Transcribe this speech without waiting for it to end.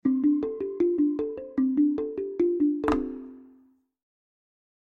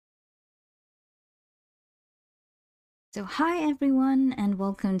So, hi everyone, and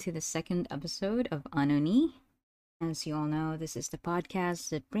welcome to the second episode of Anoni. As you all know, this is the podcast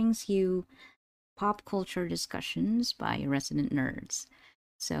that brings you pop culture discussions by resident nerds.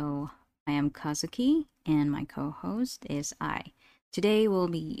 So, I am Kazuki, and my co host is I. Today, we'll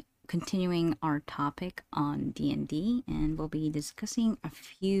be continuing our topic on D&D, and we'll be discussing a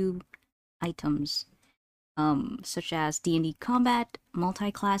few items such as D&D combat,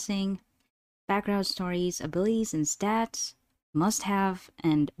 multi-classing, background stories, abilities and stats, must have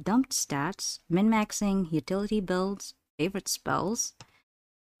and dumped stats, min maxing, utility builds, favorite spells,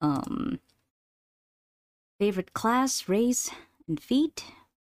 um, favorite class, race, and feat.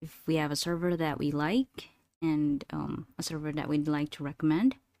 If we have a server that we like, and a server that we'd like to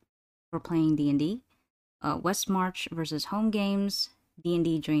recommend for playing D&D, West March versus home games,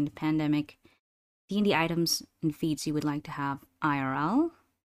 D&D during the pandemic, D&D items and feats you would like to have IRL,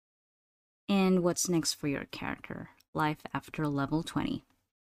 and what's next for your character, life after level 20.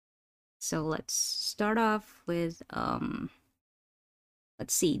 So let's start off with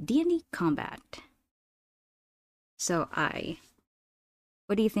let's see, D&D combat. So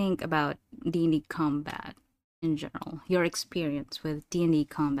what do you think about D&D combat in general? Your experience with D&D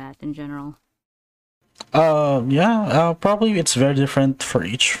combat in general? Probably it's very different for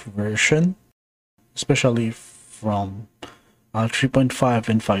each version, especially from 3.5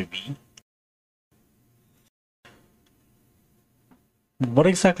 and 5e. What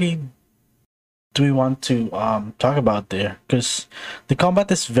exactly do we want to talk about there? Because the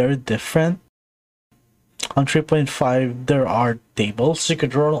combat is very different. On 3.5, there are tables you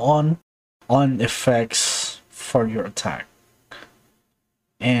could roll on effects for your attack,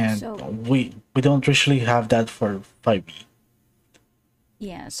 and So we don't usually have that for 5e.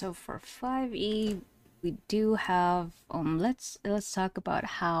 yeah, so for 5e we do have let's talk about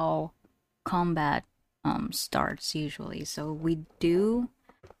how combat starts usually. So we do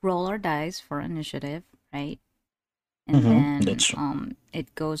roll our dice for initiative, right? And then That's true.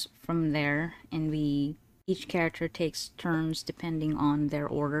 it goes from there, and we each character takes turns depending on their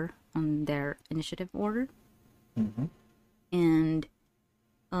order, on their initiative order. Mm-hmm. And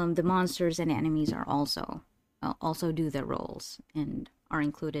the monsters and enemies are also do their roles and are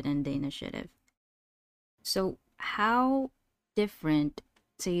included in the initiative. So how different?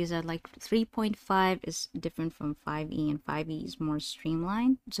 So you said like 3.5 is different from 5e, and 5e is more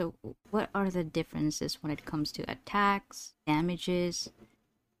streamlined. So what are the differences when it comes to attacks, damages,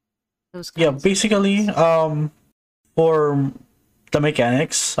 those Yeah, kinds of basically, things? for the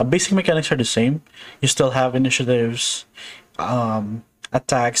mechanics, basic mechanics are the same. You still have initiatives,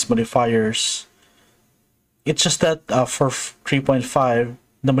 attacks, modifiers. It's just that for 3.5,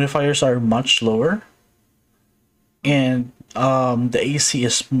 the modifiers are much lower, and the AC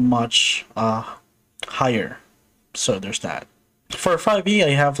is much higher. So there's that. For 5e, I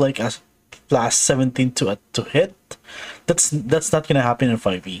have like a plus 17 to hit. That's not gonna happen in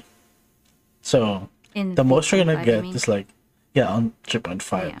 5e. So In the most you're gonna 3.5, you get mean? is like, yeah, on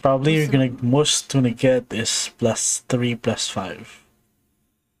 3.5. Yeah. Probably you're So, gonna most gonna get is plus 3 plus 5.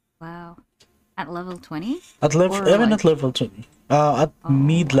 wow. At level 20? At level, Or even like, at level 20. At oh,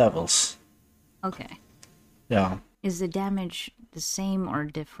 mid wow. levels. Okay. Yeah. Is the damage the same or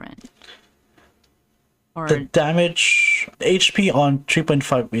different? The Or, damage HP on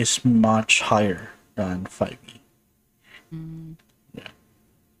 3.5 is much higher than 5e. mm, Yeah.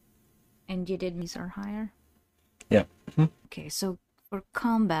 and you did are higher? Yeah. Mhm. Okay, so for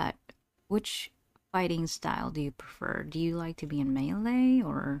combat, which fighting style do you prefer? Do you like to be in melee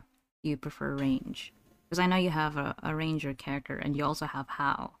or do you prefer range? Because I know you have a ranger character and you also have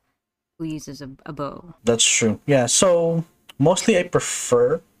Hao, who uses a bow. That's true. Yeah. So mostly I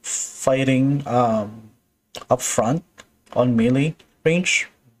prefer fighting up front on melee range,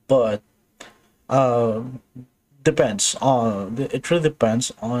 but uh depends on it really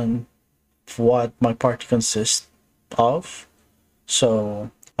depends on what my party consists of.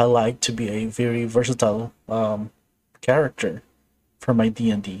 So I like to be a very versatile character for my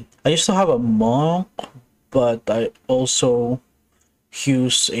D&D. I used to have a monk, but I also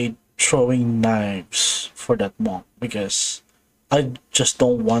use a throwing knives for that monk because I just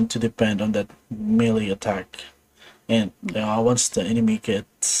don't want to depend on that melee attack. And once the enemy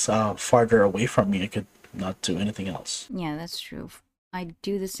gets farther away from me, I could not do anything else. Yeah, that's true. I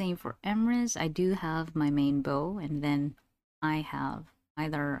do the same for Emrys. I do have my main bow, and then I have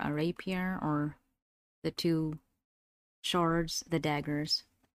either a rapier or the two swords, the daggers,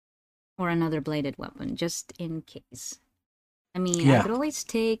 or another bladed weapon, just in case. I mean, I Yeah, could always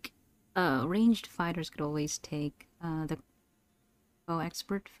take, ranged fighters could always take the bow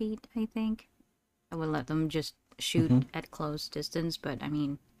expert feat, I think. I would let them just shoot Hmm. at close distance, but I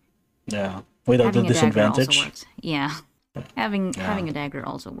mean, Yeah, without the having a dagger also disadvantage. works. Yeah, having Yeah, a dagger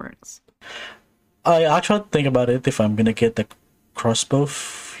also works. I actually think about it if I'm gonna get the crossbow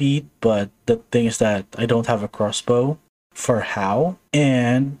feat, but the thing is that I don't have a crossbow for how,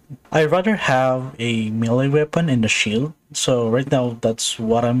 and I'd rather have a melee weapon and a shield. So right now, that's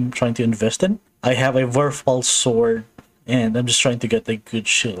what I'm trying to invest in. I have a Vorpal sword, and I'm just trying to get a good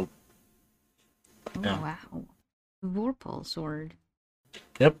shield. Oh Yeah. wow, Vorpal sword.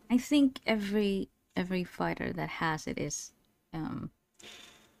 Yep. I think every fighter that has it um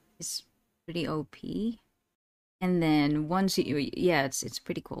is pretty OP. And then once you, yeah, it's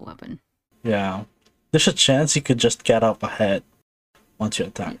pretty cool weapon. Yeah. There's a chance you could just get up ahead once you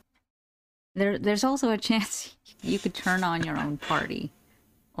attack. There's also a chance you could turn on your own party,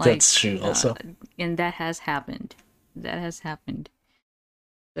 like, That's true. Also, and that has happened. That has happened.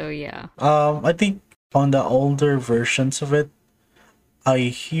 So yeah. I think on the older versions of it, I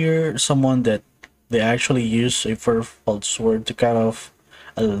hear someone that they actually use a Vorpal sword to cut off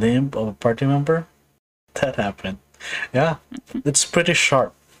a limb of a party member. That happened. Yeah, it's pretty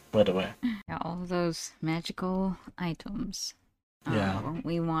sharp, by the way. Yeah, all those magical items. Yeah,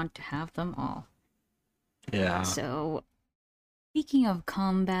 We want to have them all. yeah. So, speaking of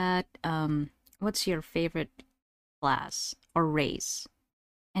combat, what's your favorite class or race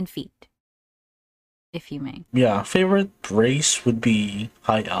and feat, if you may? Yeah, favorite race would be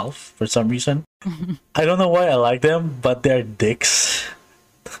High Elf for some reason. I don't know why I like them, but they're dicks.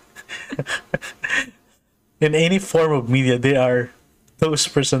 In any form of media, they are those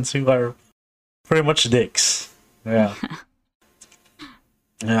persons who are pretty much dicks. Yeah.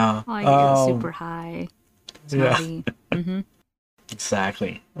 Yeah. Like super high, Yeah, snobby. Mm-hmm.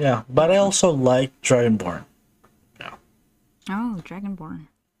 exactly. Yeah, but I also like Dragonborn. Yeah. Oh, Dragonborn.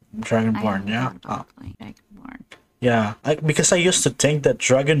 I Dragonborn, haven't yeah. thought about playing Dragonborn. Yeah, because I used to think that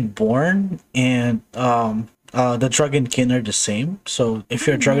Dragonborn and the Dragonkin are the same. So if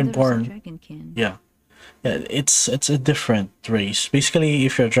you're I didn't know there was a Dragonborn, Dragonkin. yeah, yeah, it's a different race. Basically,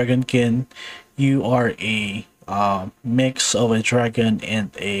 if you're Dragonkin, you are a mix of a dragon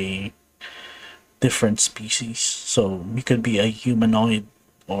and a different species. So you could be a humanoid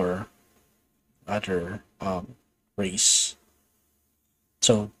or other race.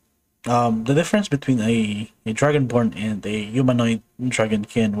 So the difference between a dragonborn and a humanoid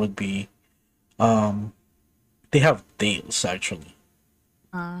dragonkin would be they have tails actually.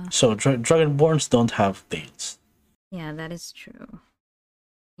 Uh, So dragonborns don't have tails. yeah, that is true.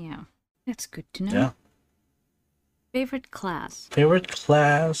 Yeah, that's good to know. Yeah. Favorite class? Favorite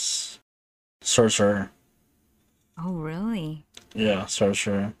class? Sorcerer. Oh, really? Yeah,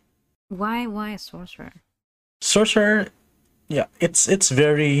 sorcerer. Why a sorcerer? Sorcerer, yeah, it's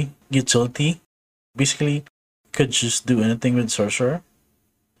very utility. Basically, could just do anything with sorcerer.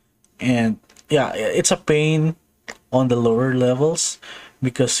 And yeah, it's a pain on the lower levels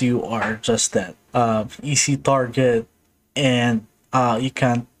because you are just that easy target, and you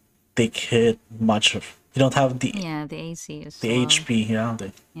can't take hit much of. You don't have Yeah, the AC is the slow. HP. Yeah,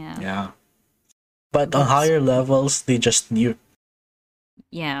 Yeah. yeah. But on But higher levels, they just nuke.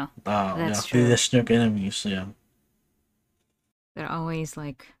 yeah, Yeah, that's they true. just nuke enemies. Yeah, They're always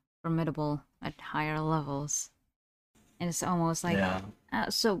like formidable at higher levels. And it's almost like yeah.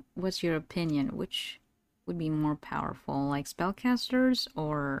 so what's your opinion? Which would be more powerful, like spellcasters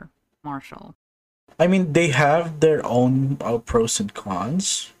or martial? I mean, they have their own pros and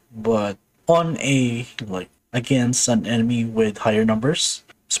cons, but on a like against an enemy with higher numbers,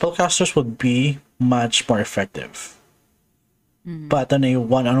 spellcasters would be much more effective. But on a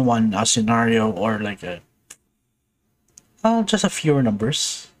one-on-one scenario or like a just a fewer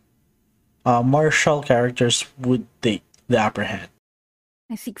numbers, martial characters would take the upper hand.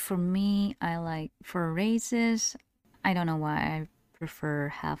 I think for me, I like for races, I don't know why I prefer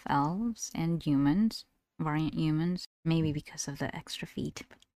half elves and humans, variant humans. Maybe because of the extra feet.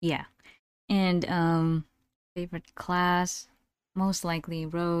 Yeah. And favorite class, most likely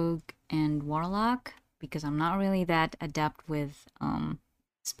rogue and warlock because I'm not really that adept with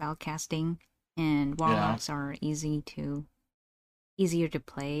spell casting, and Yeah, warlocks are easier to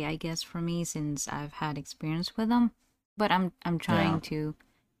play, I guess, for me since I've had experience with them. But I'm yeah. trying to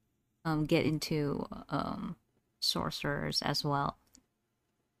get into sorcerers as well.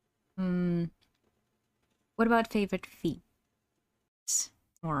 Hmm. What about favorite feats?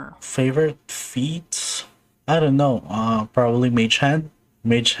 Or Favorite feats? I don't know. Probably Mage Hand.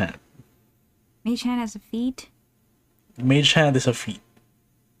 Mage Hand. Mage Hand as a feat? Mage Hand is a feat.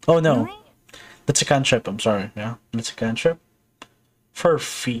 Oh no, Really? that's a cantrip. I'm sorry. Yeah, that's a cantrip. For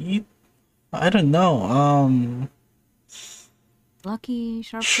feet, I don't know. Lucky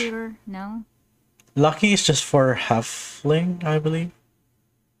sharpshooter? No? Lucky is just for halfling, I believe.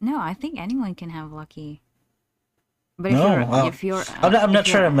 No, I think anyone can have lucky. But if No, you're if you're I'm if not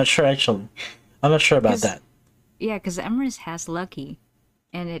sure. you're I'm not sure actually. I'm not sure about because that. yeah, because Emrys has lucky,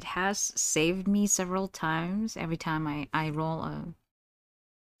 and it has saved me several times. Every time I roll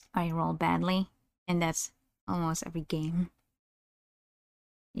badly, and that's almost every game.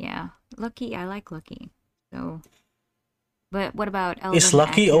 Yeah, lucky. I like lucky. So, but what about Is element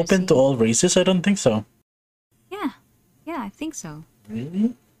lucky open to accuracy? all races? I don't think so. Yeah, yeah, I think so.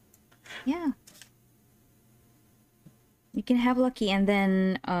 Really? Yeah, you can have lucky, and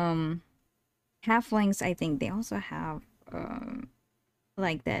then halflings. I think they also have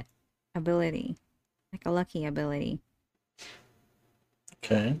like that ability, like a lucky ability.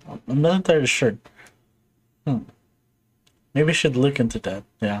 Okay, I'm not entirely sure. Hmm. Maybe I should look into that.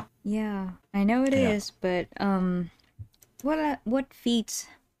 Yeah, Yeah, I know it yeah. is, but what feats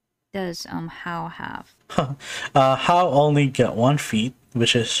does How have? How only get one feat,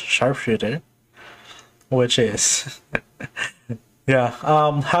 which is sharpshooter, which is yeah.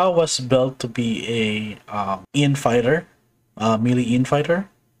 How was built to be a in fighter, melee in fighter,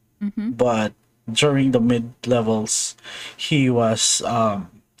 Mm-hmm. but during the mid levels, he was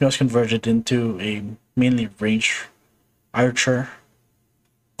converted into a mainly range archer.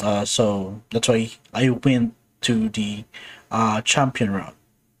 So that's why I went to the champion route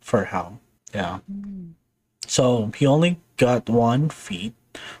for How. Yeah. Mm. So he only got one feat,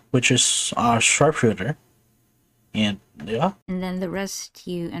 which is sharpshooter, and yeah, And then the rest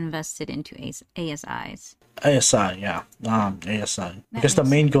you invested into ASIs. ASI, yeah, ASI. That Because the makes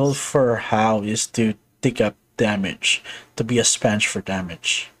main goal sense. for How is to take up damage, to be a sponge for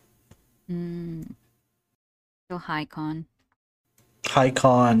damage. Mm. So high con. High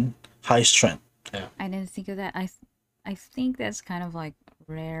con, high strength. Yeah. I didn't think of that. I think that's kind of like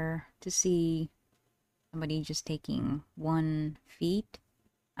rare to see somebody just taking one feat.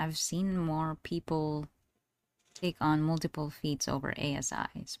 I've seen more people take on multiple feats over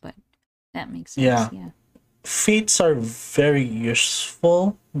ASIs, but that makes sense. Yeah. Yeah. Feats are very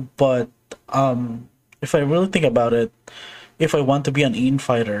useful, but um, if I really think about it, if I want to be an in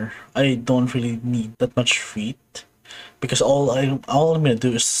fighter, I don't really need that much feat because all I'm gonna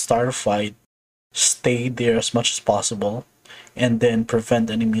do is start a fight, stay there as much as possible, and then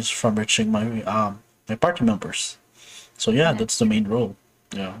prevent enemies from reaching my party members. So yeah, that's That's the main true. role.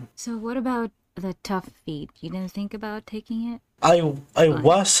 Yeah. So what about the tough feat? You didn't think about taking it? I Fine.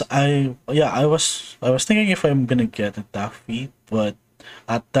 was I yeah I was thinking if I'm gonna get a tough feat, but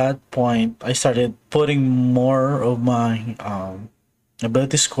at that point I started putting more of my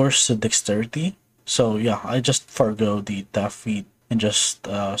ability scores to dexterity. So yeah, I just forgo the tough feat and just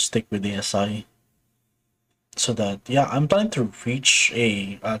stick with the SI. So that yeah, I'm planning to reach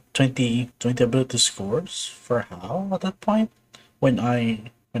a 20 ability scores for How at that point when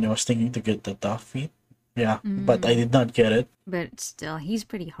I was thinking to get the tough feat. Yeah, but I Mm. did not get it. But still, he's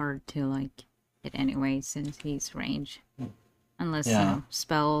pretty hard to like hit anyway since he's range. Unless, Yeah.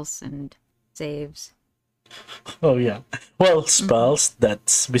 spells and saves. Oh yeah. Well, Hmm. spells,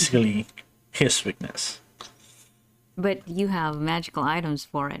 that's basically his weakness. But you have magical items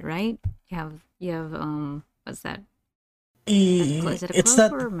for it, right? You have what's that? Is it a It's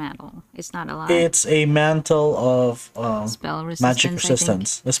cloak not or a mantle? It's not allowed. it's a mantle of Spell magic resistance, I think.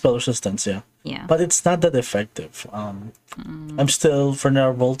 resistance, the spell resistance, yeah. Yeah. But it's not that effective. I'm Mm. still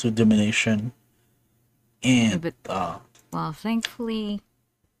vulnerable to domination and But well, thankfully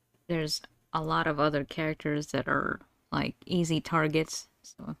there's a lot of other characters that are like easy targets.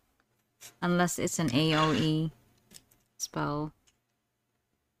 So unless it's an AoE spell.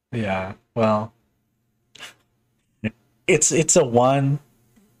 yeah, well, it's it's a one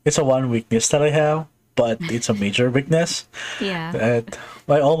it's a one weakness that I have, but it's a major weakness Yeah. that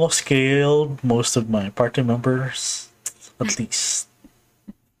I almost killed most of my party members at least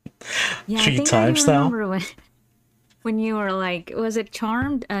Yeah, I three think I times now. remember when you were like, was it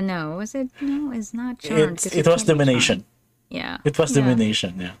charmed? No, was it? No, it's not charmed It because it it was can't be charmed. domination. Yeah, It was yeah,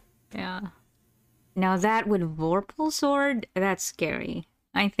 domination. Yeah. yeah. Now that with Vorpal Sword, that's scary.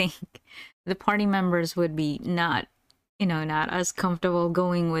 I think the party members would be not, not as comfortable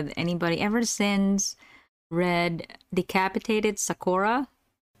going with anybody ever since Red decapitated Sakura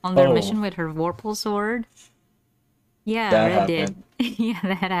on their Oh, mission with her Vorpal Sword. Yeah, that Red did. happened. Yeah,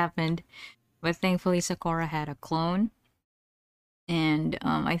 that happened. But thankfully, Sakura had a clone. And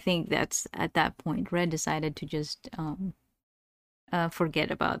I think that's at that point, Red decided to just forget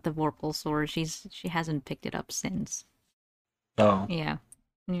about the Vorpal sword. She hasn't picked it up since. Oh, Yeah,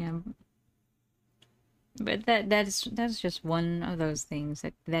 yeah. But that's just one of those things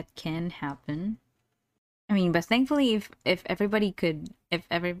that can happen. I mean, but thankfully, if everybody could, if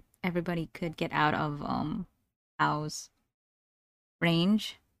everybody could get out of house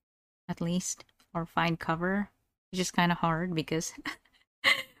range at least, or find cover, which is kind of hard because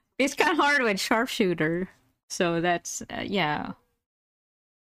it's kind of hard with sharpshooter. So that's yeah,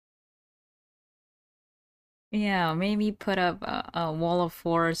 yeah. Maybe put up a wall of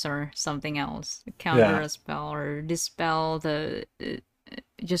force or something else, counter Yeah. a spell or dispel the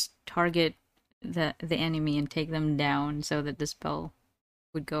just target the enemy and take them down so that the spell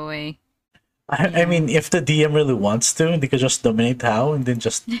would go away. I Yeah, mean, if the DM really wants to, they could just dominate How and then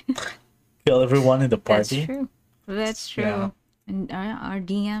just kill everyone in the that's party. true. That's Yeah. true. And our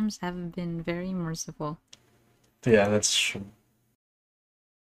DMs have been very merciful. Yeah, that's true.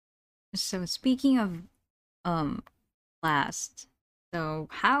 So speaking of last, so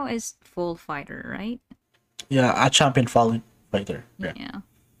how is full fighter, right? Yeah, a champion fallen fighter. Yeah. Yeah.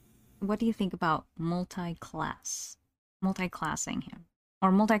 What do you think about multi-classing him,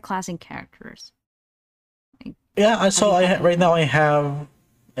 or multi-classing characters? Like, Yeah, have you had that right now happen? I have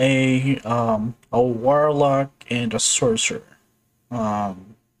a warlock and a sorcerer.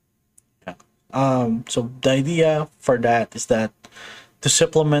 Um yeah. So the idea for that is that to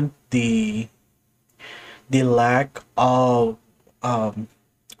supplement the lack of um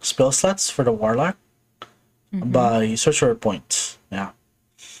spell slots for the warlock Mm-hmm. by sorcerer points. Yeah.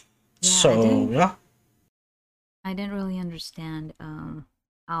 Yeah, I So didn't. yeah. I didn't really understand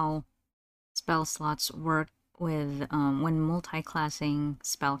how spell slots work with when multi-classing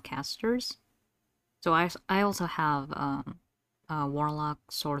spellcasters. So I also have a warlock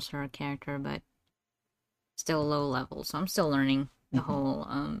sorcerer character, but still low level. So I'm still learning the Mhm. whole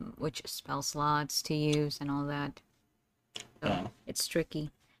which spell slots to use and all that. So Yeah. it's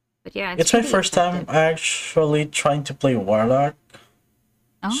tricky. But yeah, it's It's my pretty first time effective. actually trying to play warlock.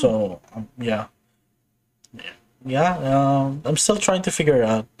 Oh, So yeah. Yeah, I'm still trying to figure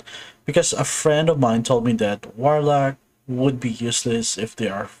out because a friend of mine told me that Warlock would be useless if they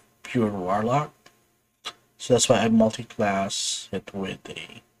are pure Warlock. So that's why I multi-class it with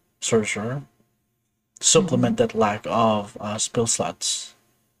a Sorcerer to mm-hmm. supplement that lack of spell slots.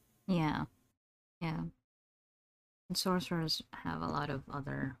 Yeah, yeah. And sorcerers have a lot of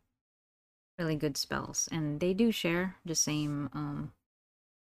other really good spells, and they do share the same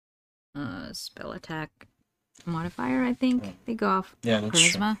spell attack modifier. I think they go off Yeah, that's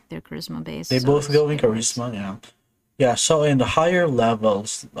true. charisma. They're charisma based, They so both go in it works. Charisma, yeah. Yeah, so in the higher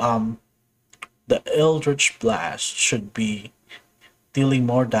levels, the Eldritch Blast should be dealing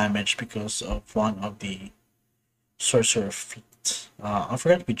more damage because of one of the Sorcerer feat. I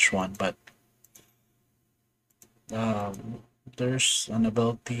forgot which one, but um, there's an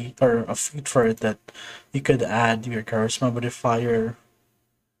ability or a feat for it that you could add your charisma modifier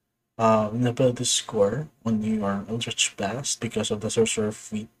an ability score on your Eldritch Blast because of the sorcerer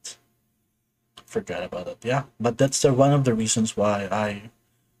feat. Forgot about it. Yeah, but that's the one of the reasons why I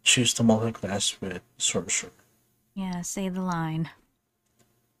choose to multi-class with sorcerer. Yeah, say the line.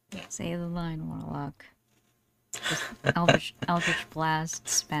 Yeah. Say the line, Warlock. Just Eldritch Blast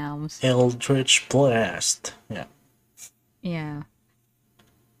spams. Eldritch Blast. Yeah. Yeah.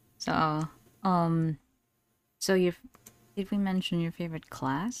 So, um, so your did we mention your favorite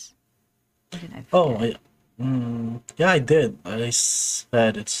class? Or did I Oh, forget? yeah, I did. I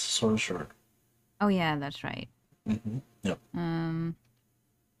said it's sorcerer. Oh yeah, that's right. Yep. Um,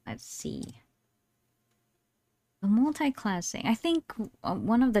 let's see. The multi-classing. I think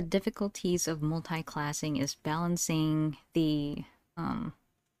one of the difficulties of multi-classing is balancing the um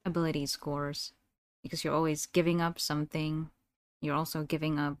ability scores because you're always giving up something. You're also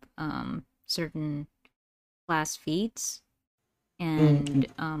giving up certain class feats Mm, and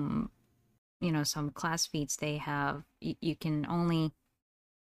some class feats they have you can only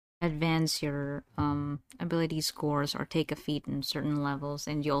advance your ability scores or take a feat in certain levels,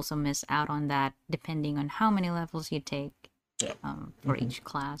 and you also miss out on that depending on how many levels you take yeah. for each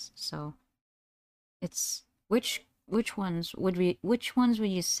class. So it's which ones would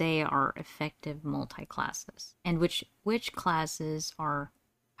you say are effective multi classes, and which classes are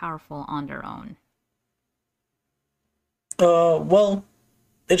powerful on their own? Well,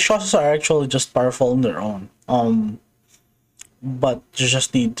 its shots are actually just powerful on their own. But you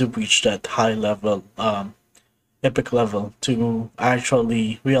just need to reach that high level, epic level to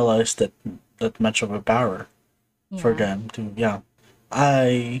actually realize that much of a power for Yeah. them to, yeah.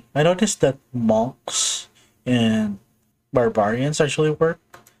 I noticed that monks and barbarians actually work,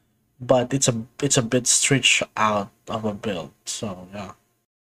 but it's a bit stretched out of a build. So yeah.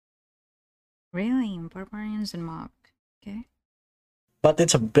 Really? Barbarians and Monk. Okay. But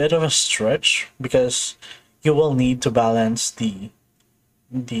it's a bit of a stretch because you will need to balance the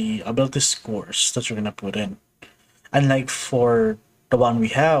ability scores that you're gonna put in. Unlike for the one we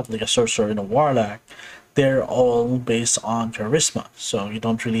have, like a sorcerer and a warlock, they're all based on charisma, so you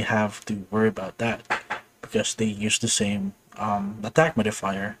don't really have to worry about that because they use the same attack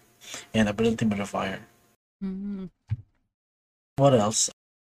modifier and ability modifier. Mm-hmm. What else?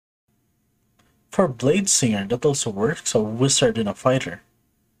 For Blade Singer, that also works. A wizard and a fighter.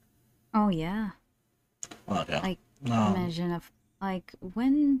 Oh yeah. Well, yeah. Like Um, imagine if like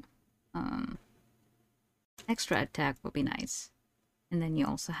when um extra attack would be nice. And then you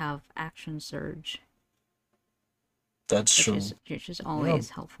also have action surge, that's which true. is Yeah. always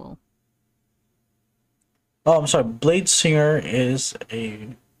helpful. Oh, I'm sorry. Blade Singer is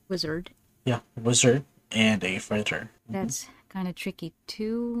a Wizard. wizard and a fighter. That's kind of tricky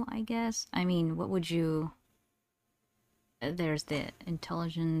too, I guess. I mean, what would you there's the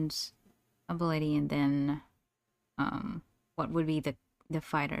intelligence ability and then what would be the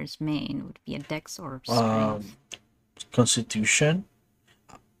fighter's main? Would it be a dex or Um, strength? Constitution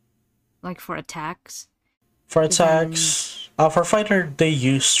Like for attacks? for Because then attacks. For fighter, they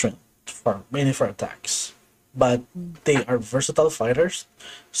use strength for mainly for attacks, but they are versatile fighters,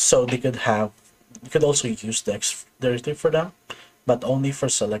 so they could have. You could also use dexterity for them, but only for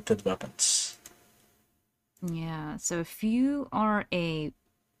selected weapons. yeah, so if you are a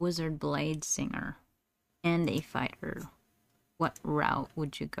wizard blade singer and a fighter, what route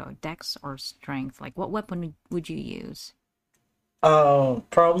would you go? Dex or strength? Like what weapon would you use?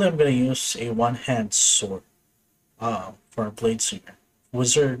 Probably I'm gonna use a one-hand sword. For a blade singer,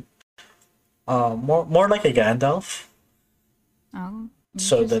 wizard. More like a Gandalf. Oh,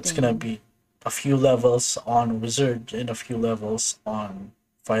 So that's gonna interesting. be a few levels on wizard and a few levels on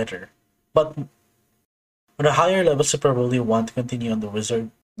fighter. But on a higher levels, you probably want to continue on the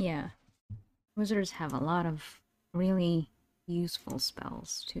wizard. Yeah. Wizards have a lot of really useful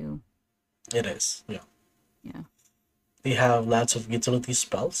spells too. It is, yeah. Yeah. They have lots of utility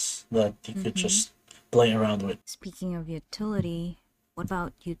spells that you could Mm-hmm. just play around with. Speaking of utility, what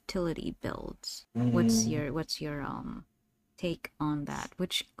about utility builds? Mm, What's your take on that?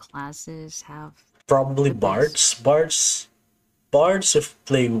 Which classes have Probably the best? bards, if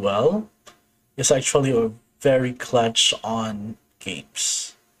played well, is actually a very clutch on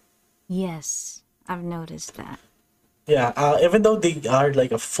games. Yes, I've noticed that. Yeah, even though they are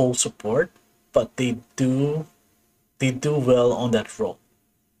like a full support, but they do well on that role.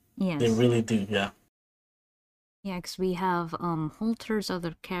 They Yes. really do. Yeah. Yeah, because we have Holter's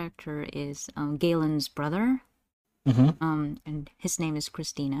other character is Galen's brother. Mm-hmm. And his name is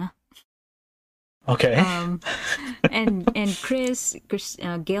Christina. Okay. Um, and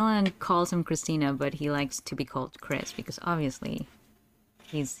Galen calls him Christina, but he likes to be called Chris because obviously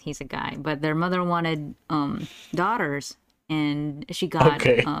he's a guy. But their mother wanted daughters, and she got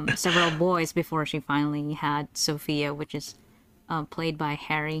Okay. several boys before she finally had Sophia, which is played by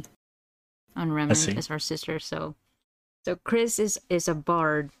Harry on I Remnant see. as her sister. So Chris is a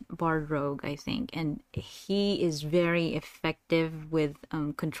bard rogue, I think, and he is very effective with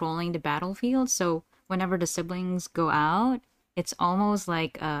controlling the battlefield. So whenever the siblings go out, it's almost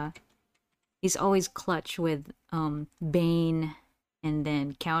like he's always clutch with Bane and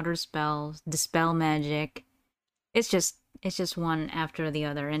then counter spells, dispel magic. It's just one after the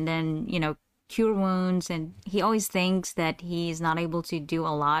other, and then cure wounds. And he always thinks that he's not able to do a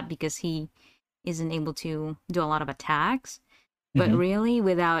lot because he isn't able to do a lot of attacks. But Mm-hmm. really,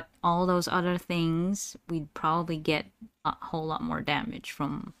 without all those other things, we'd probably get a whole lot more damage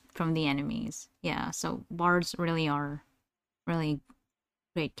from the enemies. Yeah, so bards really are really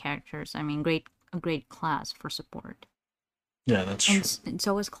great characters. I mean, a great class for support. Yeah, that's And, true. and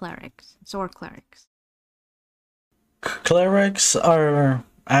so is clerics. So are clerics. Clerics are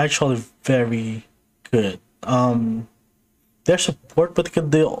actually very good. They're support, but they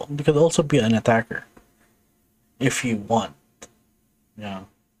could also be an attacker if you want. Yeah,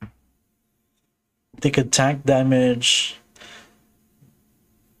 they could tank damage.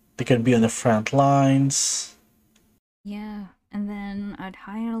 They could be on the front lines. Yeah, and then at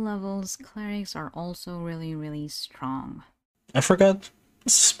higher levels, clerics are also really, really strong. I forgot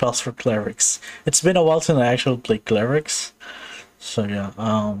spells for clerics. It's been a while since I actually played clerics. So yeah,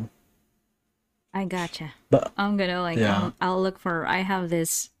 I gotcha. but I'm gonna yeah, I'll look for I have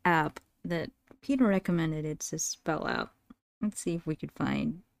this app that Peter recommended. It's a spell app. Let's see if we could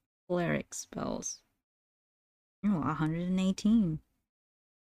find cleric spells. Oh, 118.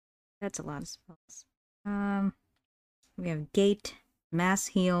 That's a lot of spells. Um we have gate, Mass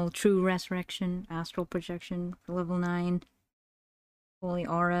Heal, True Resurrection, Astral Projection for level 9, Holy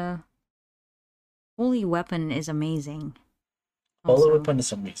Aura. Holy Weapon is amazing. Hollow Also, Weapon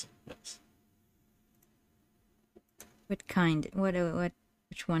is amazing. Yes. what kind?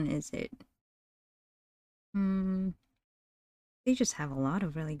 Which one is it? Hmm. They just have a lot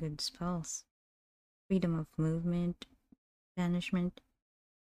of really good spells. Freedom of movement, banishment.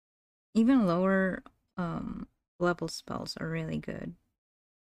 Even lower level spells are really good.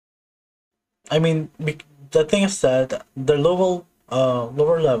 I mean, the thing is that the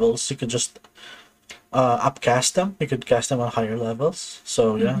lower levels you could just upcast them. You could cast them on higher levels.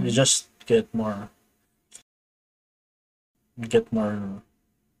 So yeah, you Mm-hmm. just get more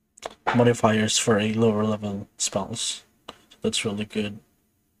modifiers for a lower level spells. So that's really good.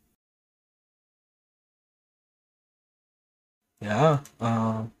 Yeah.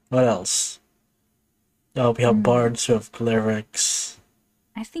 What else? We have Mm. bards. We have clerics.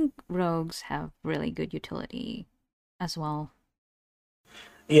 I think rogues have really good utility as well.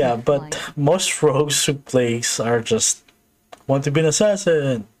 Yeah, If but like, most rogues who plays are just want to be an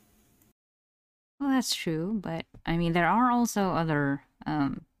assassin. well, that's true, but I mean, there are also other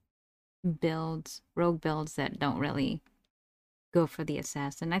builds, rogue builds that don't really go for the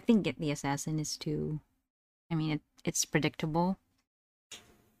assassin. I think the assassin is too. I mean, it's predictable,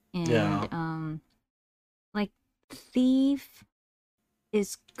 and Yeah. like thief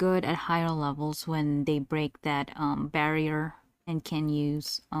is good at higher levels when they break that barrier and can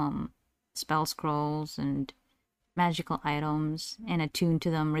use spell scrolls and magical items and attune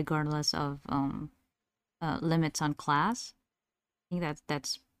to them regardless of limits on class. I think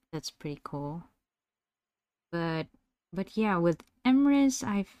that's pretty cool. But yeah, with Emrys,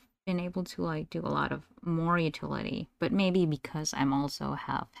 I've been able to like do a lot of more utility, but maybe because I'm also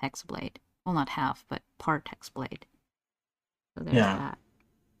half Hexblade. Well, not half, but part Hexblade. So there's Yeah. that.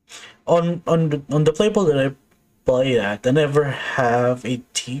 On the playable that I play at, I never have a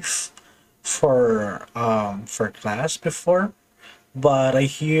thief for class before, but I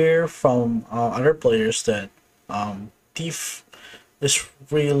hear from other players that thief is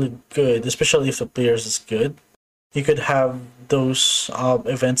really good, especially if the players is good. You could have those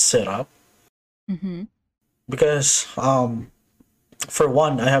events set up Mm-hmm. because for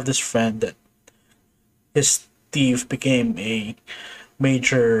one, I have this friend that his thief became a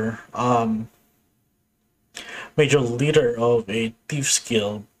major major leader of a thieves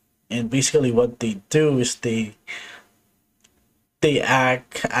guild, and basically what they do is they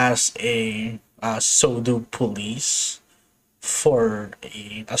act as a Sodu police for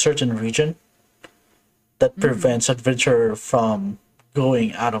a certain region that Mm. prevents adventurer from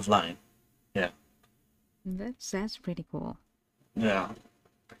going out of line. Yeah, That's pretty cool. yeah,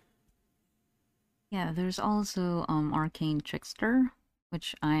 Yeah, there's also Arcane Trickster,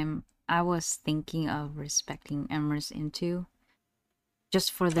 which I was thinking of respecting Emrys into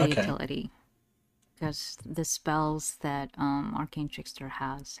just for the okay. utility. Because the spells that Arcane Trickster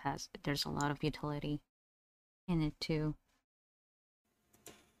has there's a lot of utility in it too.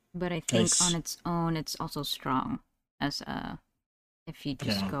 But I think on Nice. its own it's also strong as a if you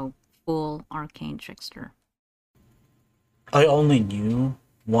just Yeah, go full Arcane Trickster. I only knew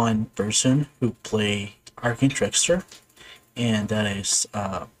one person who play Arcane Trickster, and that is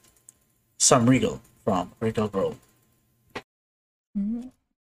Sam Regal from Regal Grove. Mm-hmm.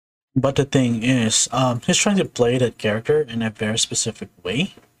 But the thing is, he's trying to play that character in a very specific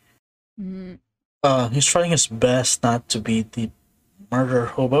way. Mm-hmm. He's trying his best not to be the murder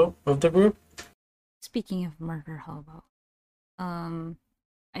hobo of the group. Speaking of Murder Hobo, um,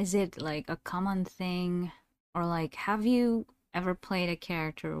 is it like a common thing, or like have you ever played a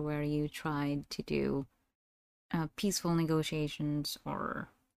character where you tried to do peaceful negotiations or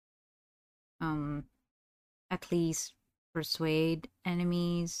um at least persuade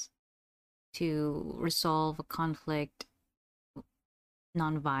enemies to resolve a conflict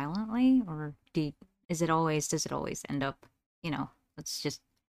non-violently, or does it always end up, you know, let's just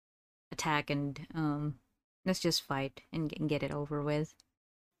attack and let's just fight and get it over with.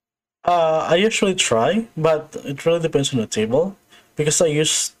 I usually try, but it really depends on the table. Because I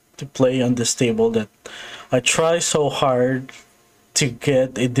used to play on this table that I try so hard to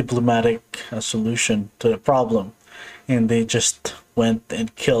get a diplomatic solution to the problem, and they just went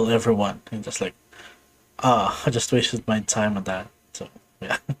and killed everyone, and just like, I just wasted my time on that. So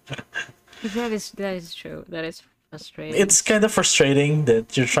yeah, That is true. That is frustrating. it's kind of frustrating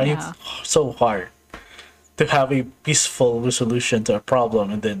that you're trying Yeah. so hard to have a peaceful resolution to a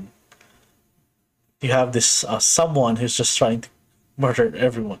problem, and then you have this someone who's just trying to murder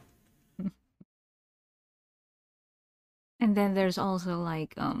everyone. And then there's also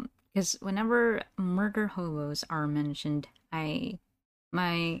like because whenever murder hobos are mentioned, I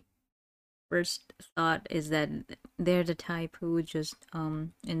my first thought is that they're the type who would just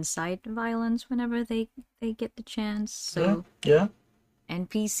incite violence whenever they get the chance. Yeah, So yeah.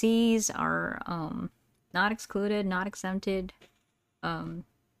 NPCs are not excluded, not exempted.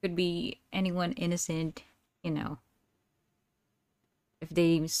 Could be anyone innocent, you know, if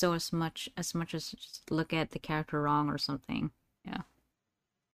they so as much as just look at the character wrong or something. Yeah.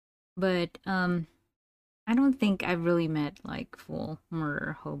 But I don't think I've really met like full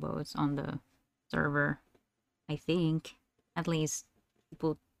murder hobos on the server. I think at least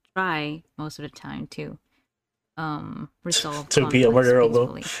people try most of the time to resolve To be a conflicts murder robo.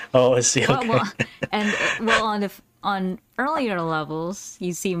 peacefully. Oh, I see. Well, Okay. well, and well on earlier levels,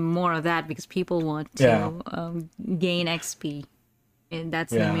 you see more of that because people want Yeah, to gain XP, and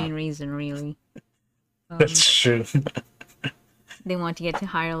that's the yeah. main reason, really. That's true. They want to get to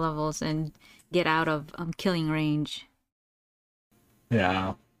higher levels and get out of killing range.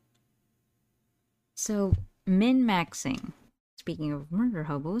 Yeah. So min maxing. Speaking of murder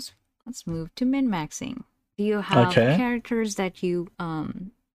hobos, let's move to min maxing. Do you have Okay. characters that you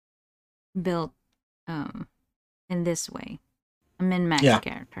built in this way? A min max Yeah.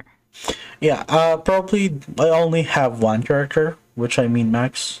 character. Yeah. Probably I only have one character, which I mean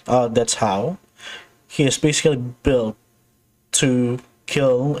Max. That's how he is basically built to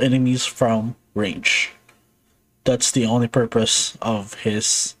kill enemies from range. That's the only purpose of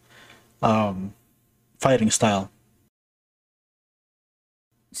his fighting style.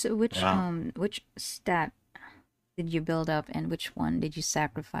 So Yeah. which stat did you build up and which one did you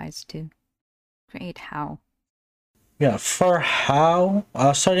sacrifice to create how? Yeah. For how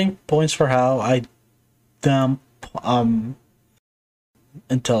starting points for how I dump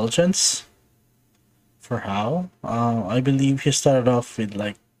intelligence for how. I believe he started off with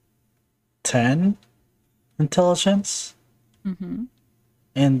like 10 intelligence, Mm-hmm.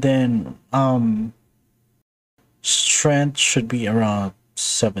 and then strength should be around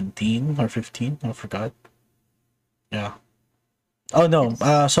 17 or 15. I forgot. Yeah. Oh no. Is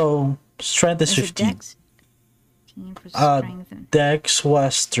So strength is is it 15. Dex? 15 for Uh, strength and Dex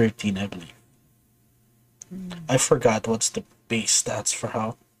was 13, I believe. mm, I forgot what's the base stats for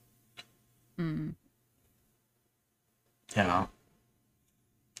how. mm, Yeah.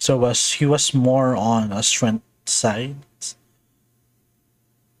 So was he was more on a strength side,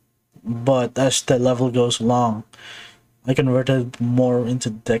 but as the level goes along, I converted more into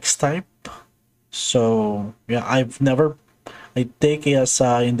Dex type. So yeah, I take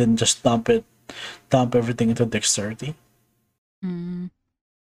ASI and then just dump everything into Dexterity. mm,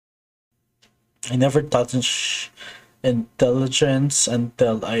 I never touched intelligence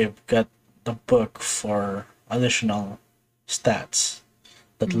until I got the book for additional stats.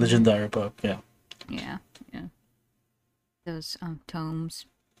 That mm, legendary book, yeah. yeah, yeah. Those tomes.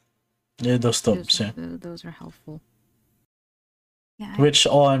 Yeah, those tomes, yeah. Those are helpful. Yeah, Which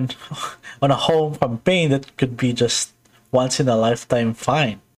on on a home campaign that could be just once in a lifetime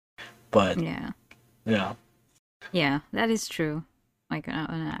fine. But yeah, yeah. yeah. That is true. Like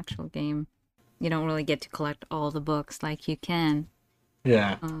an actual game, you don't really get to collect all the books like you can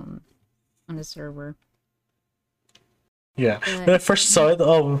Yeah. on the server. Yeah. But When I first saw it,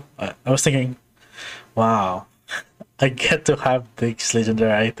 I was thinking, wow, I get to have these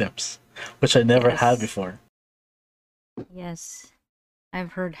legendary items, which I never had yes, before. yes,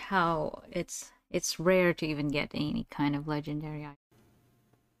 I've heard how it's rare to even get any kind of legendary item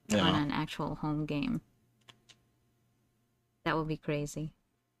on Yeah. an actual home game. That would be crazy.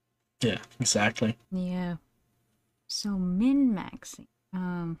 Yeah, exactly. Yeah. So min maxing.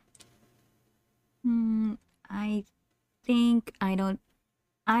 Hmm, I think I don't.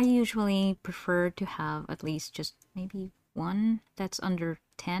 I usually prefer to have at least just maybe one that's under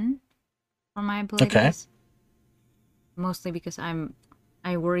 10 for my Okay. abilities. Mostly because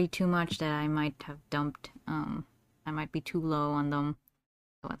I worry too much that I might have dumped. I might be too low on them.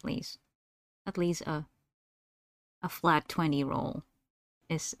 So at least a flat 20 roll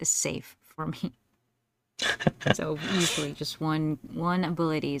is safe for me. So usually just one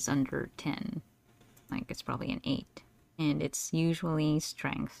ability is under 10. Like it's probably an 8. And it's usually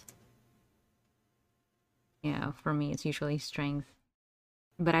strength. Yeah, for me it's usually strength.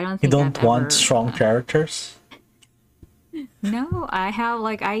 But I don't You think I've don't want ever strong characters? no, I have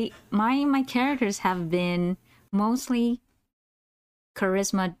like I my characters have been mostly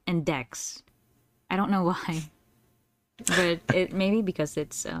charisma and dex. I don't know why. But it maybe because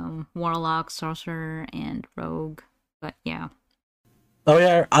it's warlock, sorcerer, and rogue. But yeah. Oh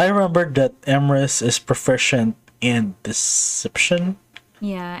yeah, I remember that Emrys is proficient and deception.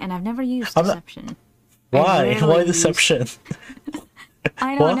 Yeah, and I've never used I'm not. deception. I Why? rarely Why use. deception?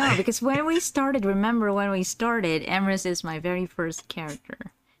 I don't know, Why? because when we started, remember when we started, Emrys is my very first character.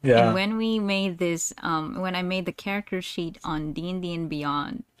 And Yeah. when we made this, when I made the character sheet on D&D and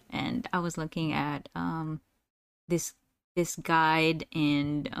Beyond, and I was looking at this this guide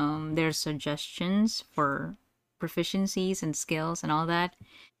and their suggestions for proficiencies and skills and all that,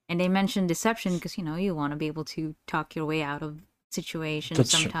 and they mentioned deception because you want to be able to talk your way out of situations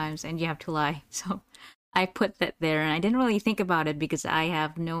That's true. sometimes, and you have to lie. So I put that there, and I didn't really think about it because I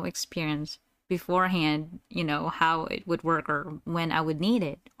have no experience beforehand, how it would work or when I would need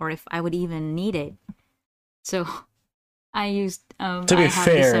it or if I would even need it. So To I be have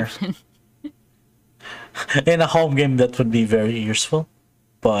fair, deception. in a home game that would be very useful.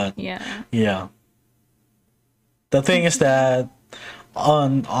 But Yeah. yeah, the thing is that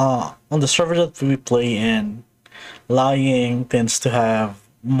on the server that we play in, lying tends to have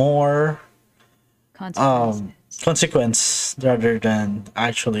more Consequences. consequence rather than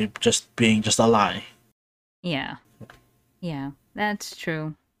actually just being just a lie. Yeah. Yeah, that's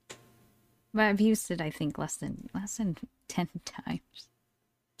true. But I've used it, I think, less than 10 times.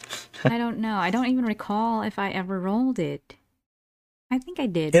 I don't know. I don't even recall if I ever rolled it. I think I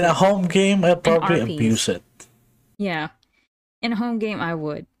did, In a but home game, I in probably RPs. abuse it. Yeah. In a home game, I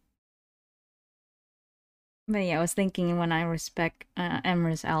would. But yeah, I was thinking when I respect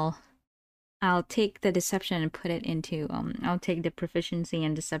Emrys, I'll take the deception and put it into I'll take the proficiency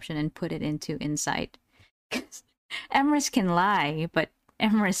and deception and put it into insight. 'Cause Emrys can lie, but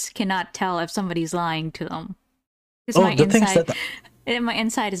Emrys cannot tell if somebody's lying to them. Because Oh, the things that my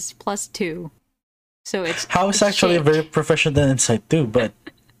insight is +2, so how is it's actually a very shit. professional insight too, but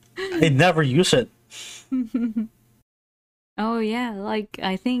I never use it. Oh yeah, like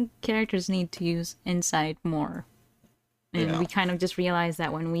I think characters need to use insight more. And Yeah. we kind of just realized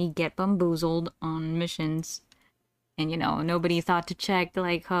that when we get bamboozled on missions and nobody thought to check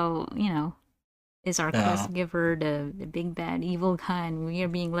like how, is our Yeah. quest giver the big bad evil guy and we are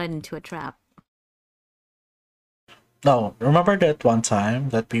being led into a trap. No, remember that one time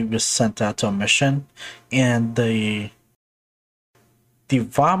that we was sent out to a mission, and the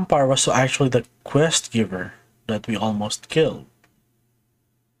vampire was actually the quest giver that we almost killed.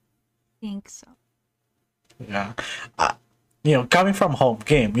 Think so. Yeah. Uh, coming from home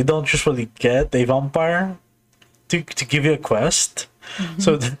game, you don't usually get a vampire to give you a quest.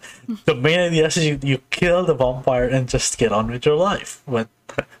 So the main idea is you kill the vampire and just get on with your life. But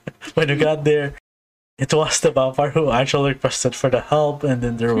when you got there, it was the vampire who actually requested for the help, and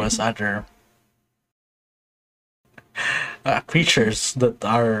then there was other creatures that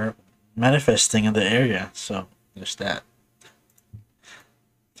are manifesting in the area. So there's that.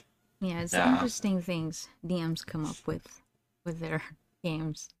 Yeah, it's Yeah. interesting things DMs come up with their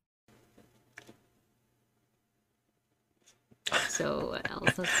games. So what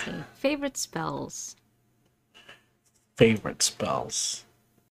else? Let's see. Favorite spells. Favorite spells.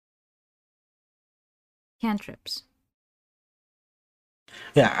 Cantrips.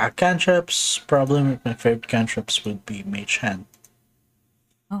 Yeah, cantrips. Probably my favorite cantrips would be Mage Hand.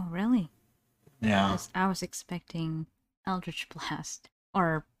 Oh, really? Yeah. I was expecting Eldritch Blast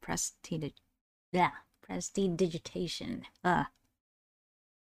or Prestidigitation.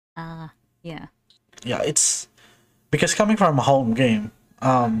 Yeah. Yeah, it's because coming from a home game,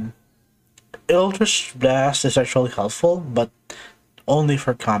 Eldritch Blast is actually helpful, but only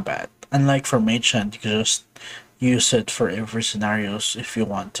for combat. Unlike for Mage Hand, you can just use it for every scenarios if you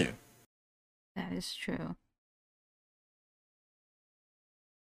want to. That is true.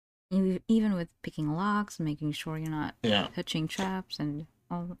 Even with picking locks, making sure you're not Yeah. touching traps and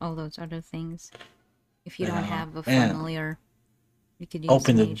all those other things. If you don't Yeah. have a And familiar, you could use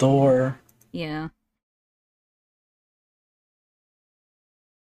open the Mage Hand. door. Yeah.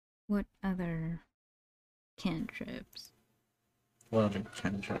 What other cantrips? What other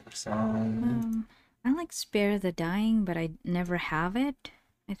cantrips? I like Spare the Dying, but I never have it.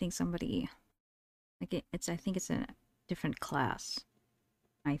 I think somebody like I think it's a different class.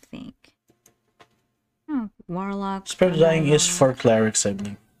 I think. Oh, Warlock. Spirit Dying is Warlock. for clerics, I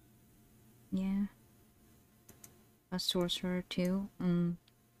believe. Yeah. A sorcerer too.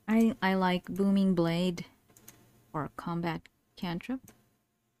 I like Booming Blade or Combat Cantrip.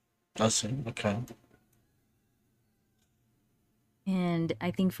 I see. Okay. And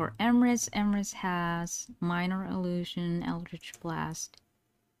I think for Emrys has Minor Illusion, Eldritch Blast,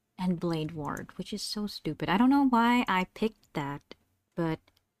 and Blade Ward, which is so stupid. I don't know why I picked that, but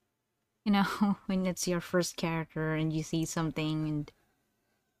when it's your first character and you see something and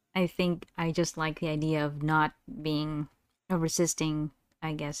I think I just like the idea of not being resisting,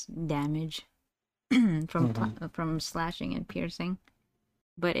 I guess, damage Hmm. from slashing and piercing.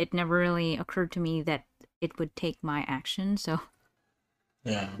 But it never really occurred to me that it would take my action, so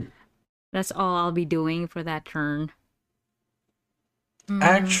Yeah. that's all I'll be doing for that turn.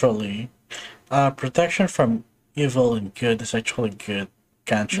 Mm, Actually, protection from evil and good is actually a good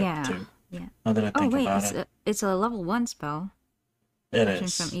cantrip yeah, too. yeah. Now that I Oh think wait, about it, it's a level 1 spell. it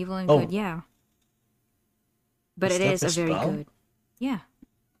Protection from is. evil and good, Oh, yeah. But is it that is a a very spell? good. Yeah,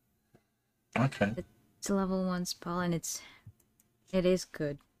 Okay. it's a level 1 spell and it is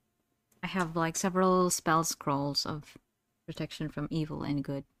good. I have like several spell scrolls of protection from evil and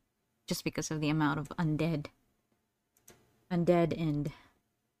good just because of the amount of undead and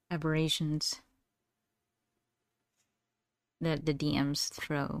aberrations that the DMs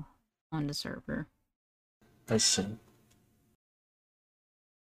throw on the server. I see.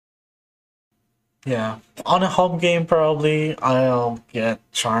 Yeah. On a home game, probably I'll get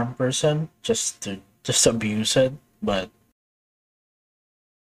Charm Person just abuse it. But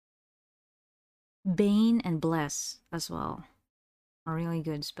Bane and Bless as well are really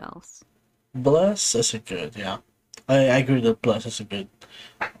good spells. Bless is a good. Yeah, I agree that Bless is a good.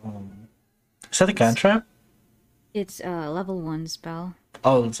 Um, is that a It's cantrip? it's a level 1 spell,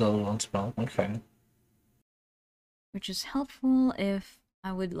 Oh, it's a one spell. Okay. which is helpful if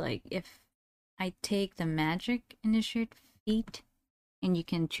I take the magic initiate feat and you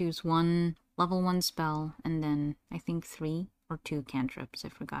can choose one level 1 spell and then I think 3 or 2 cantrips, I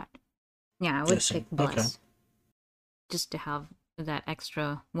forgot. Yeah, I I would see. pick Okay. Bless just to have that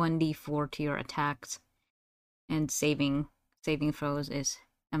extra 1d4 to your attacks, and saving throws is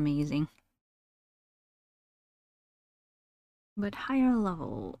amazing. But higher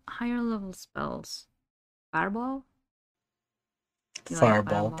level spells. Fireball? You like Fireball,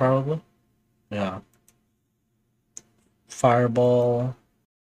 fireball? probably. Yeah. Fireball,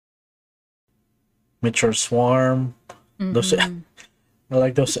 Meteor Swarm. Those I Mm-hmm.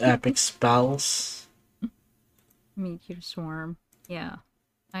 like those epic spells. Meteor swarm. Yeah,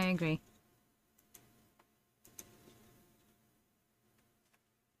 I agree.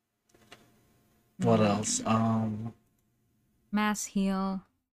 What else? Mm. Mass heal,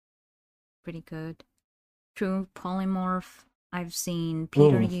 pretty good. True polymorph. I've seen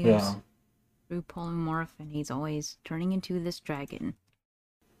Peter Ooh, yeah. use true polymorph, and he's always turning into this dragon.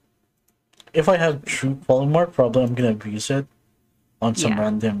 If I It's have pretty true cool. polymorph, probably I'm gonna abuse it on some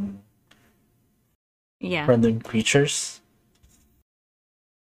Yeah, yeah. random creatures.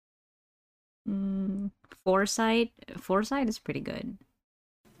 Mm, foresight. Foresight is pretty good.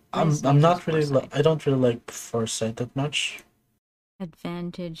 Riz I'm uses not really foresight. I don't really like foresight that much.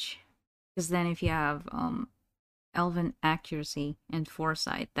 Advantage, because then if you have elven accuracy and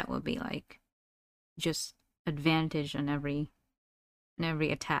foresight, that would be like just advantage on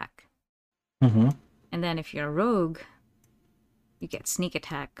every attack. Mm-hmm. And then if you're a rogue, you get sneak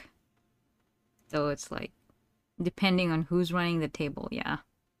attack. So it's like depending on who's running the table, yeah,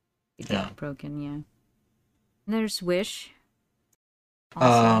 you Yeah. get broken, yeah. And there's wish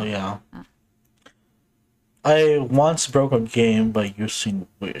also. Yeah. Uh, I once broke a game by using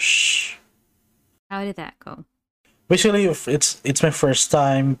Wish. how did that go? Basically, if it's my first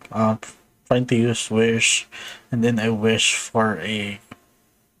time trying to use Wish, and then I wish for a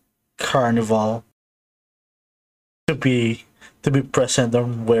carnival to be present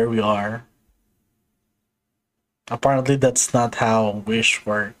on where we are. Apparently, that's not how Wish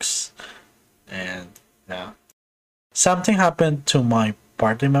works, and yeah, something happened to my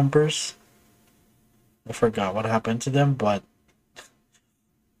party members. I forgot what happened to them, but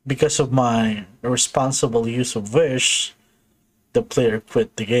because of my irresponsible use of Wish, the player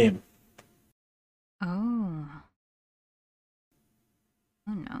quit the game. Oh,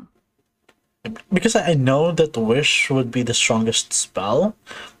 oh no. Because I know that Wish would be the strongest spell,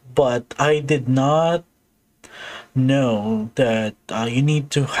 but I did not know that you need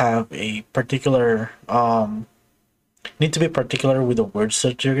to have a particular need to be particular with the words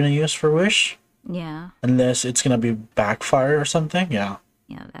that you're gonna use for Wish, Yeah, unless it's gonna be backfire or something. Yeah,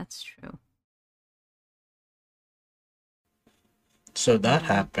 yeah, that's true. so that Yeah.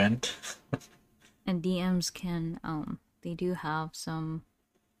 happened. And DMs can they do have some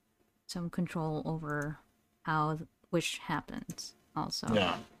control over how wish happens also.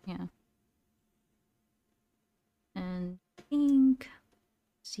 Yeah. Yeah. And I think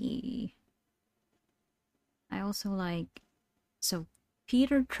see I also like so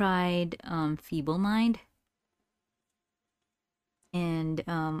Peter tried Feeble Mind and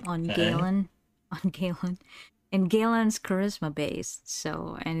on Okay. Galen on Galen And Galen's charisma based,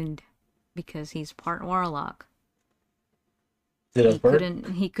 so and because he's part warlock, Did it work?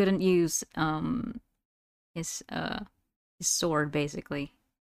 he couldn't use his his sword basically,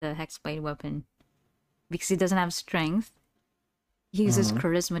 the hexblade weapon, because he doesn't have strength. He uses Mm-hmm.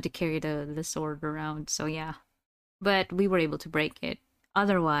 charisma to carry the sword around. So yeah, but we were able to break it.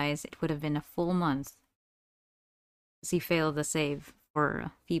 Otherwise, it would have been a full month. 'Cause he failed the save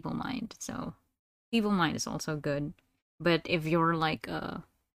for feeble mind. So feeble mind is also good, but if you're like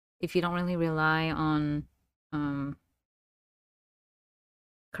if you don't really rely on um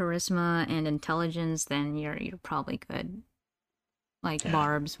charisma and intelligence, then you're probably good. Like Yeah.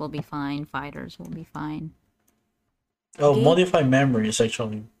 barbs will be fine, fighters will be fine. Oh, Gate modify memory is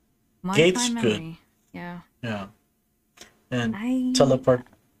actually modify gate's good. memory. Yeah. Yeah, and I teleport.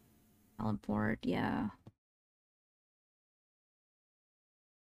 teleport, yeah.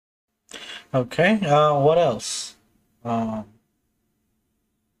 Okay. What else? Um,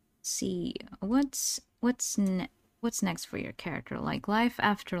 See, what's next for your character? Like life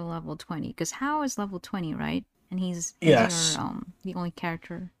after level 20, because Hao is level 20, right? And he's your yes. the only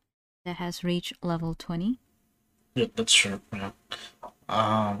character that has reached level 20. Yeah, that's true. Yeah.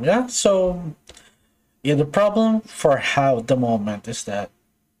 Yeah. So yeah, the problem for how at the moment is that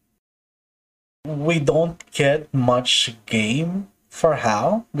we don't get much game for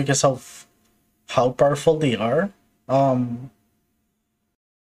how because of how powerful they are. Um,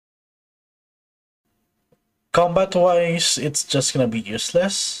 Combat wise, it's just gonna be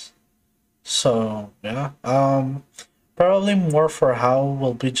useless. So yeah. Probably more for how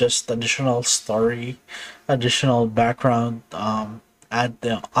will be just additional story, additional background. Add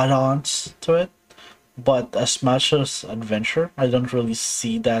the add-ons to it. But as much as adventure, I don't really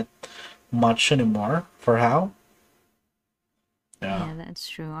see that much anymore for how. Yeah. Yeah, that's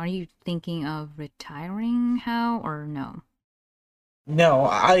true. Are you thinking of retiring Hao or no? No,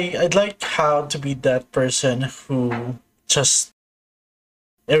 I'd like how to be that person who just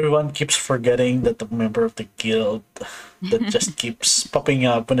everyone keeps forgetting that the member of the guild that just keeps popping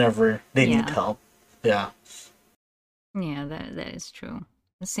up whenever they need Yeah. help. Yeah. Yeah, that is true.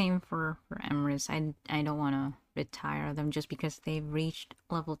 The same for Emrys. I don't want to retire them just because they've reached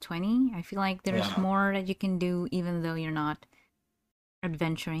level 20. I feel like there's Yeah. more that you can do even though you're not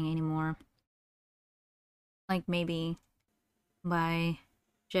adventuring anymore. Like maybe buy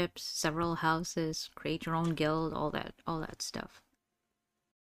ships, several houses, create your own guild, all that stuff.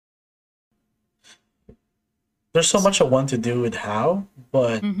 There's so So, much I want to do with how,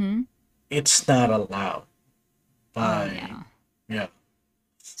 but mm-hmm. it's not allowed Oh by yeah. yeah.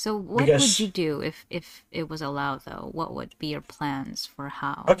 So what would you Because do if it was allowed though? What would be your plans for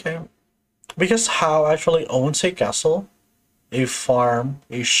how? okay. Because how actually owns a castle, a farm,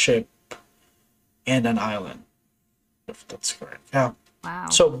 a ship, and an island. If that's correct. Yeah. Wow.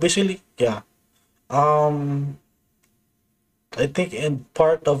 So basically, yeah. Um I think in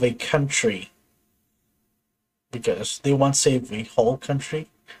part of a country because they want to save a whole country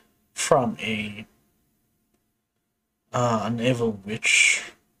from a an evil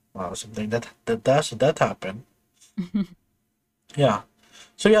witch. Wow, something that happened. Yeah.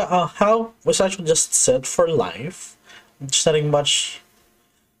 So yeah, how was actually just set for life. There's nothing much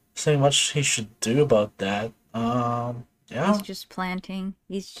he should do about that. He's Yeah, just planting.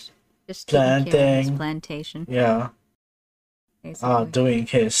 He's just taking care of his planting. plantation, Yeah, basically. doing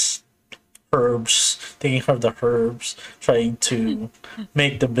his herbs, taking care of the herbs, trying to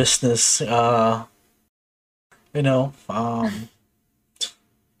make the business, you know,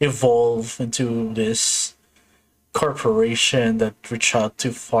 evolve into this corporation that reach out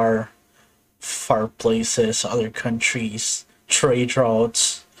to far places, other countries, trade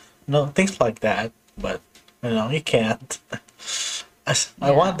routes, things like that. But you can't. I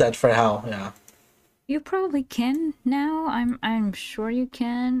Yeah. want that for how, yeah, You probably can now. I'm sure you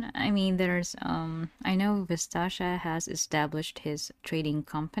can. I mean, there's I know Vistasha has established his trading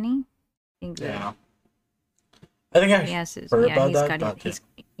company. I think that yeah. I think I he has his heard yeah, about that, but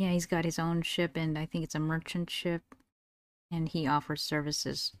yeah, he's got his own ship, and I think it's a merchant ship, and he offers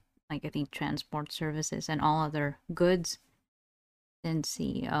services like I think transport services and all other goods, since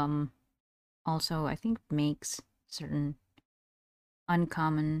he also I think makes certain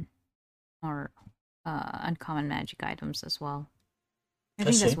uncommon or uncommon magic items as well. I I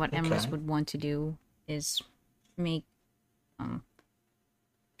think that's see. what Okay. Emrys would want to do is make um,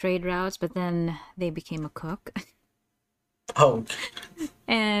 trade routes, but then they became a cook, Oh,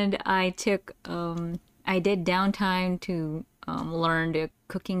 and I did downtime to learn the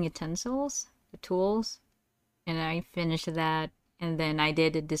cooking utensils, the tools, and I finished that, and then I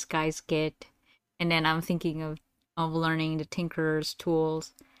did a disguise kit, and then I'm thinking of learning the Tinkerer's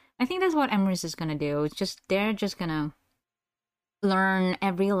tools. I think that's what Emrys is gonna do. It's just they're just gonna learn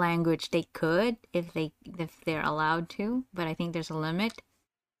every language they could if they're allowed to, but I think there's a limit,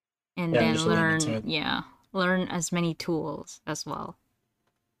 and Yeah, then there's a limit to it. learn as many tools as well.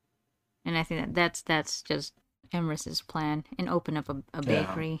 And I think that's just Emrys's plan, and open up a Yeah,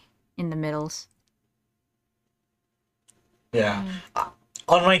 bakery in the middles. yeah. Mm.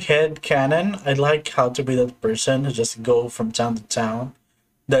 On my head canon, I like how to be that person who just go from town to town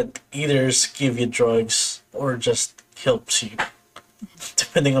that either give you drugs or just helps you,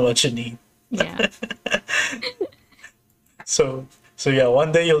 depending on what you need. Yeah. So yeah,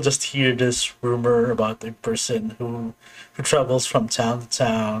 one day you'll just hear this rumor about a person who travels from town to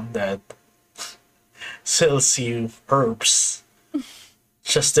town that sells you herbs,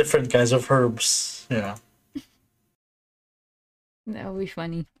 just different kinds of herbs. Yeah. That would be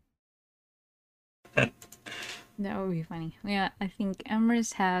funny. That would be funny. Yeah, I think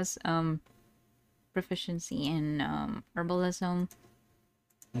Emrys has proficiency in herbalism,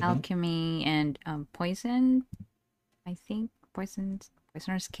 Hmm. alchemy, and poison. I think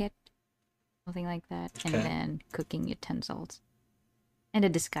poisoner's kit, something like that, and Okay. then cooking utensils and a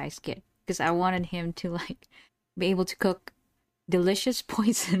disguise kit because I wanted him to like be able to cook delicious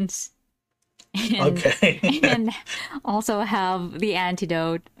poisons and Okay. and also have the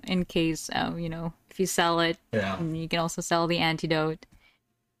antidote in case if you sell it, Yeah. and you can also sell the antidote,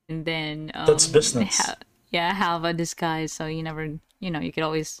 and then That's business. have a disguise so you never you could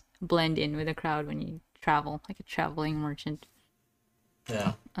always blend in with the crowd when you travel like a traveling merchant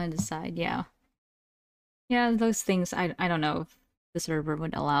Yeah. on the side. Yeah, those things. I don't know if the server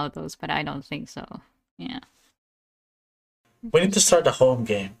would allow those, but I don't think so. Yeah. We need to start a home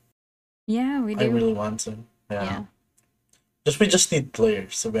game. Yeah, we I do. really want to. Yeah. Yeah. We just need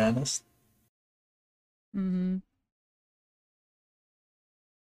players, to be honest. Mm-hmm.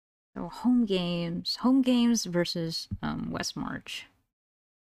 So home games versus West March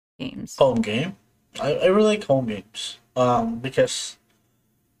games. Home game. I really like home games. Because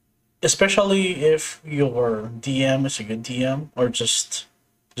especially if your DM is a good DM or just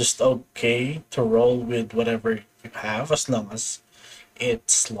okay to roll with whatever you have as long as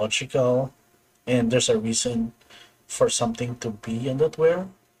it's logical and there's a reason for something to be in that where.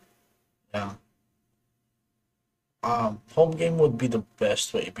 Yeah. Home game would be the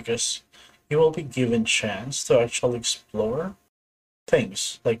best way because you will be given chance to actually explore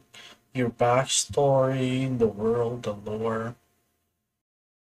things like your backstory, the world, the lore.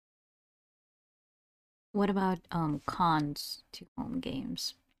 What about cons to home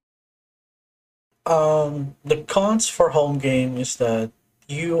games? The cons for home game is that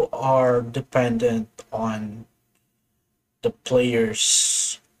you are dependent on the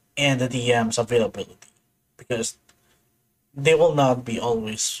players and the DM's availability because they will not be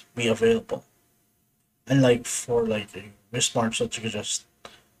always be available. Unlike for like a Miss March that you can just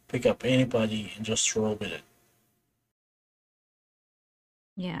pick up anybody and just roll with it.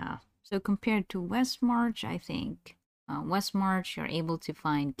 Yeah. So compared to West March, I think West March you're able to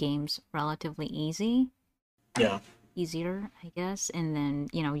find games relatively Yeah, easier, I guess. And then,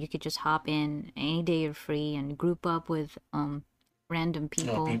 you could just hop in any day you're free and group up with random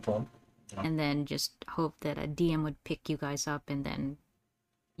people, people. Yeah, and then just hope that a DM would pick you guys up, and then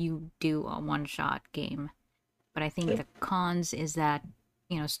you do a one shot game. But I think yep, the cons is that,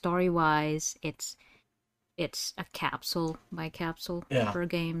 story wise, it's a capsule by capsule yeah. per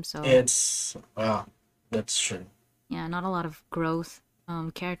game, so It's that's true. yeah, not a lot of growth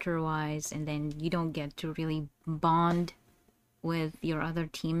character wise, and then you don't get to really bond with your other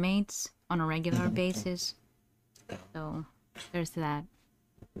teammates on a regular Mhm. basis. Yeah. So there's that.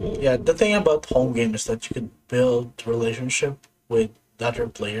 Yeah, the thing about home game is that you could build relationship with other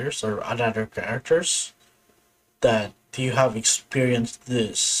players or other characters that you have experienced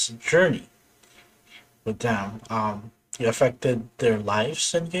this journey with them. You affected their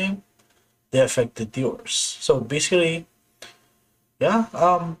lives in game. They affected yours. So basically, yeah,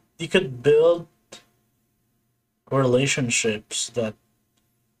 you could build relationships that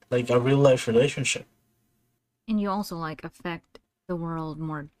like a real life relationship. And you also like affect the world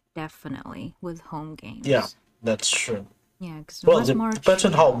more definitely with home Yeah, games. that's true. Yeah, because Well, West March, depends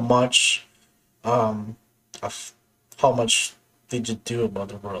on yeah. um of how much did you do about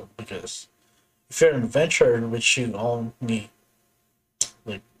the world because if you're an adventurer which you only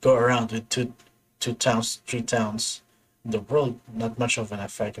like go around with two towns, three towns in the world, not much of an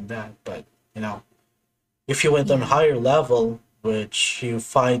effect in that. But you know, if you went on Yeah. higher level, which you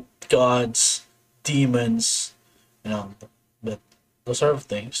fight gods, demons, you know, but those sort of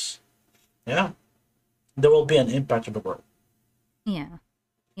things. Yeah. there will be an impact to the world. Yeah.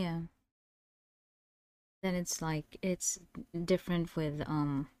 Yeah. Then it's like it's different with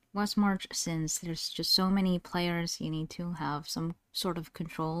West March since there's just so many players. You need to have some sort of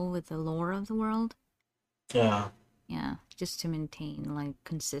control with the lore of the world. Yeah, Yeah, just to maintain like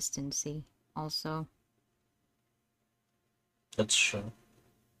consistency. Also, that's true.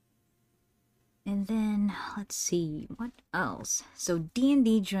 and then let's see what else. So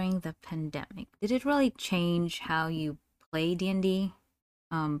D&D during the pandemic. Did it really change how you play D&D?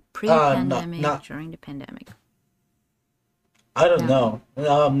 Not Pre-pandemic, not during the pandemic. I don't No.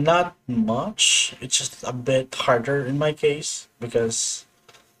 know. Not much. It's just a bit harder in my case because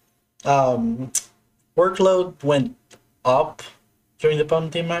um workload went up during the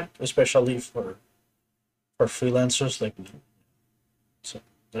pandemic, especially for freelancers like me. So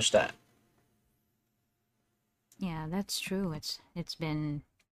there's that. Yeah, that's true. It's been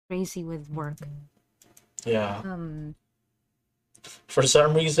crazy with work. Yeah. Um, For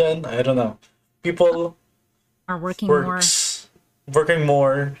some reason, I don't know. People are working more. works working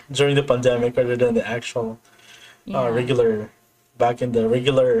more during the pandemic rather than the actual Yeah, regular back in the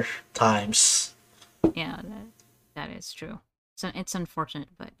regular times. yeah, that is true. So it's unfortunate,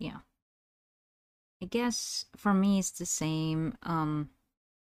 but yeah. I guess for me it's the same.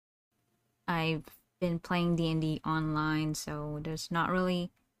 I've been playing D&D online, so there's not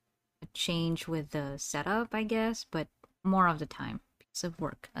really a change with the setup, I guess, but more of the time because of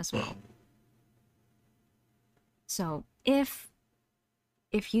work as well. So if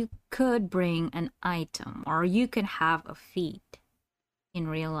you could bring an item or you could have a feat in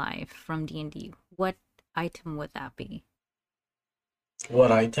real life from D&D, what item would that be?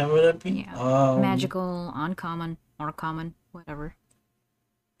 What item would it be? Yeah. Magical, uncommon, or common, whatever.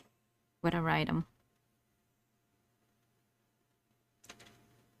 Whatever item.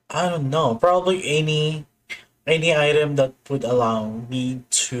 I don't know. Probably any item that would allow me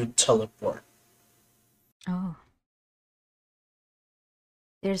to teleport. Oh.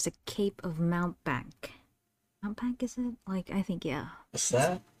 There's a Cape of Mountbank. Mountbank, is it? Like, I think, yeah. Is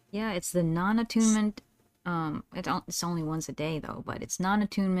that? Yeah, it's the non-attunement. It's only once a day though, but it's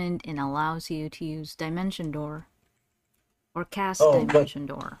non-attunement and allows you to use Dimension Door or cast Oh, but Dimension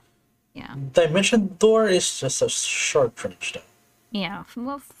Door. Yeah, Dimension Door is just a short range though. yeah,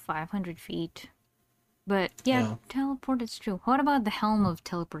 well, 500 feet. But yeah, Yeah. teleport is true. What about the Helm of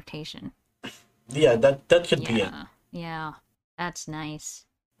Teleportation? Yeah, that could be it. Yeah, yeah, that's nice.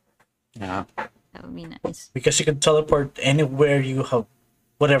 Yeah. That would be nice. Because you can teleport anywhere you have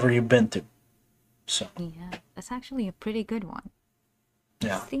whatever you've been to. So Yeah, that's actually a pretty good one. I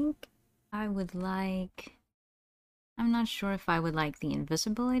yeah. think I would like. I'm not sure if I would like the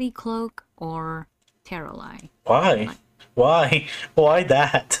invisibility cloak or Terrorlie. Why? Like, Why? Why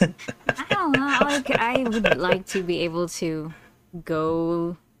that? I don't know. Like, I would like to be able to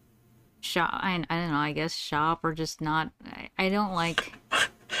go shop. I don't know. I guess shop or just not. I don't like.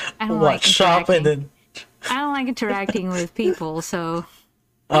 I don't What like shop and interacting. then I don't like interacting with people.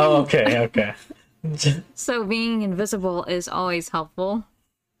 Oh, okay, okay. So being invisible is always helpful.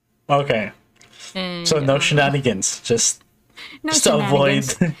 Okay. So And no shenanigans, no just to avoid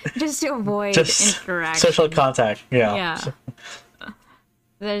shenanigans. Just to avoid just interaction. social contact. Yeah. Yeah.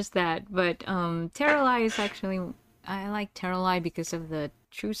 There's that, but Terrorlie is actually I like Terrorlie because of the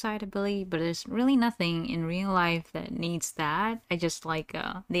true sight ability, but there's really nothing in real life that needs that. I just like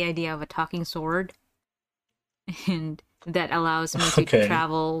the idea of a talking sword, and that allows me to Okay.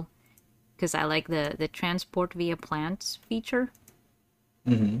 travel because I like the transport via plants feature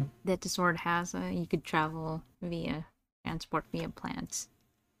Hmm. that the sword has. You could travel via transport via plants.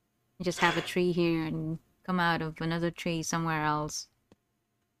 You just have a tree here and come out of another tree somewhere else.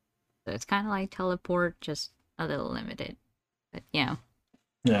 So it's kind of like teleport, just a little limited. But yeah.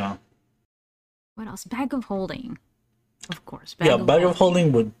 Yeah. What else? Bag of holding. Of course, Yeah. bag of Bag of holding.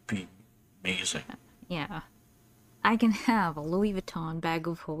 holding would be amazing. Yeah. I can have a Louis Vuitton bag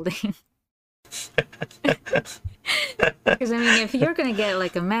of holding. Because I mean, if you're gonna get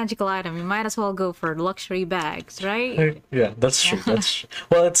like a magical item, you might as well go for luxury bags, right? Yeah, that's true. Yeah. That's true.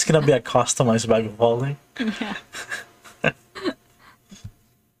 Well, it's gonna be a customized bag of holding. Yeah.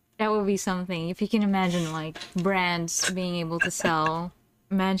 That would be something. If you can imagine like brands being able to sell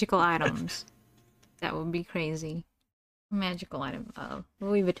magical items, that would be crazy. Magical item.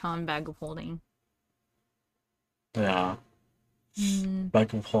 Louis Vuitton bag of holding. Yeah. Mm,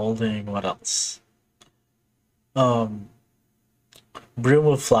 Bag of holding. What else? Um, broom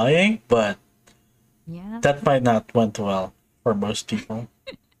of flying, but yeah. that might not went well for most people.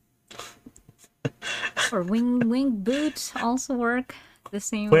 Or winged boots also work. the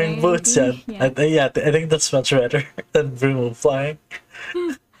same Wearing way. boots, yeah. Yeah. I think that's much better than broom flying.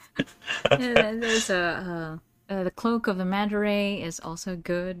 And then there's the Cloak of the Manta Ray is also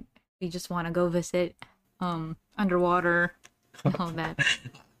good. You just want to go visit underwater and all that.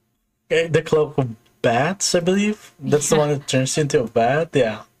 The cloak of bats, I believe. That's the Yeah. one that turns into a bat.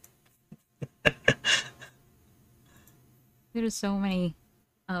 Yeah. There's so many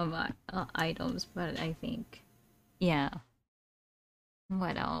items, but I think yeah.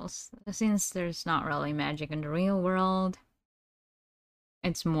 What else? Since there's not really magic in the real world,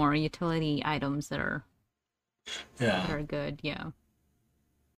 it's more utility items that Yeah. are good. Yeah.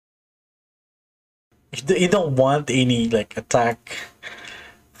 You don't want any like attack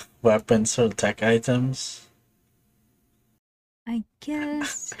weapons or attack items. I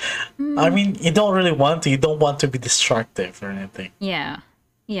guess. I Hmm. mean, you don't really want to. You don't want to be destructive or anything. Yeah.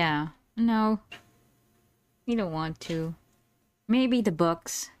 Yeah. No, you don't want to. Maybe the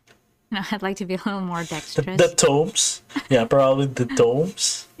books. No, I'd like to be a little more The dexterous. tomes. Yeah, probably the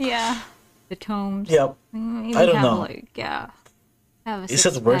tomes. Yeah. The tomes. Yep. I Maybe don't have know. like have a Is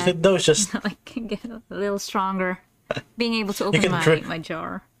six it worth pack. it though? It's just Like get a little stronger. Being able to you open can my drink. my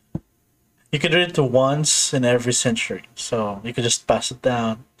jar. You can read it once in every century, so you can just pass it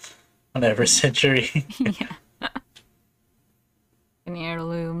down on every century. Yeah. An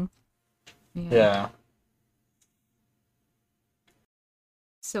heirloom. Yeah. Yeah.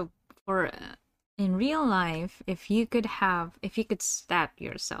 So for in real life, if you could stat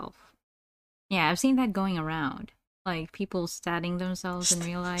yourself. Yeah, I've seen that going around. Like people statting themselves in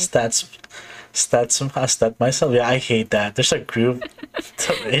real life. I stat myself. Yeah, I hate that. There's a group.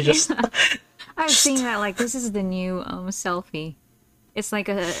 They just I've seen that. Like this is the new selfie. It's like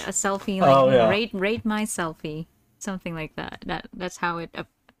a selfie. Like oh yeah, rate my selfie, something like that. That's how it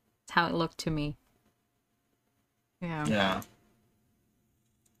looked to me. Yeah. yeah.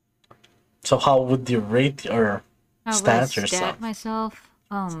 So how would you rate or How would I stat stat yourself? myself?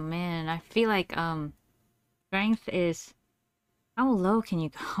 Oh man, I feel like strength is how low can you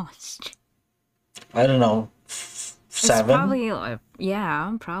go? I don't know, It's 7. probably yeah,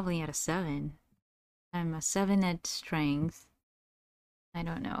 I'm probably at a 7. I'm a 7 at strength. I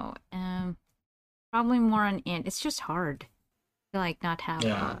don't know. Probably more on int. It's just hard to like not have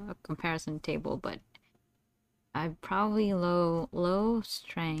Yeah. a comparison table, but I'm probably low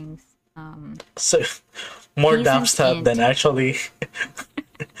strength. So more dab Decent stat than int. actually.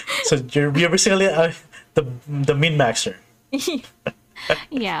 So you're basically the min maxer.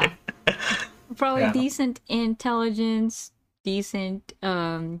 Yeah, probably Yeah. decent intelligence, decent.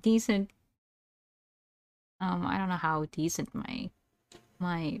 I don't know how decent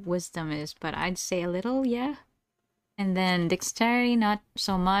my wisdom is, but I'd say a little, yeah. And then dexterity, not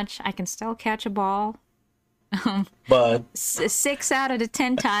so much. I can still catch a ball. But 6 out of the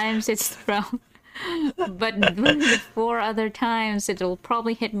 10 times it's thrown, but the 4 other times it'll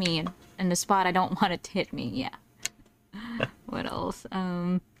probably hit me in the spot I don't want it to hit me. Yeah. What else?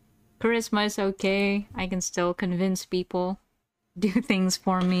 Charisma is okay. I can still convince people, do things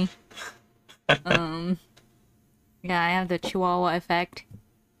for me. Yeah, I have the Chihuahua effect.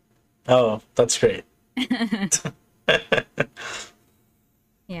 oh, that's great.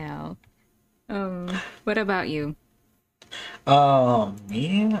 Yeah. What about you?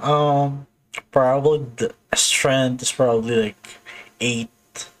 Me, probably the strength is probably like 8.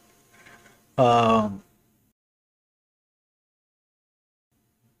 Um,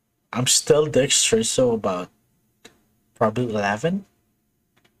 I'm still dexterous, so about probably 11.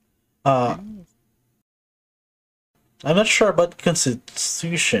 Uh, Nice. I'm not sure about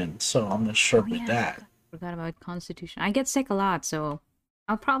constitution, so I'm not sure Oh about yeah, that. forgot about Constitution. I get sick a lot, so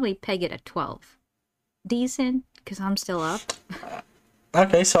I'll probably peg it at 12. Decent, because I'm still up.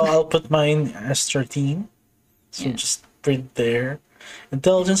 Okay, so I'll put mine as 13. So Yeah. just pretty there.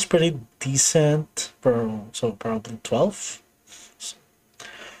 Intelligence pretty decent, so probably 12.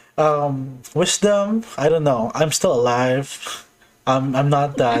 Wisdom, I don't know. I'm still alive. I'm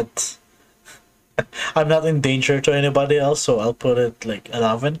not that. I'm not in danger to anybody else, so I'll put it like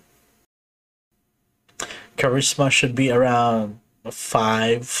 11. Charisma should be around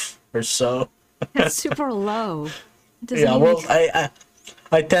 5 or so. That's super low. It doesn't Yeah, even well,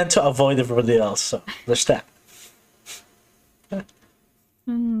 I tend to avoid everybody else, so there's that.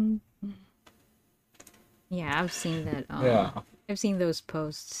 Hmm. Yeah, I've seen that. Yeah. I've seen those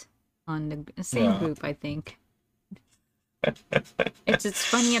posts on the same Yeah. group, I think. It's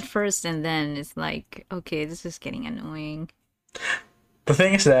funny at first, and then it's like, okay, this is getting annoying. The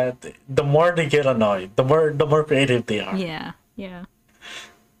thing is that the more they get annoyed, the more creative they are. Yeah, yeah,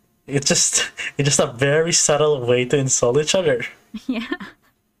 It's just it's just a very subtle way to insult each other. Yeah.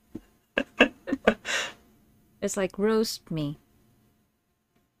 It's like roast me,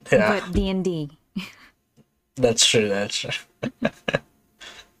 Yeah, but D&D. that's true. That's true.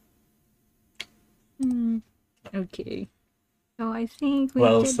 Hmm. Okay. So I think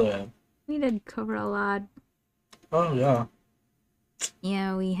Well, so yeah. we did cover a lot. Oh yeah,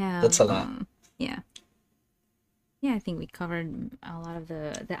 Yeah, we that's have a lot. yeah. Yeah, I think we covered a lot of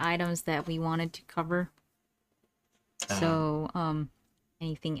the items that we wanted to cover. Um, So,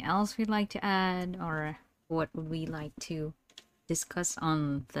 anything else we'd like to add, or what would we like to discuss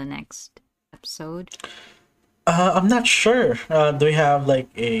on the next episode? I'm not sure. Do we have like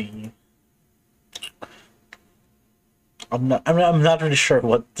a? I'm not really sure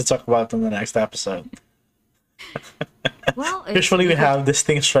what to talk about in the next episode. Well, it's Usually we because have these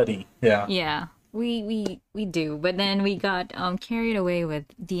things ready. Yeah. yeah, we do, but then we got carried away with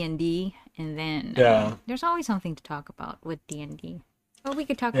D&D, and then Yeah. there's always something to talk about with D&D. But we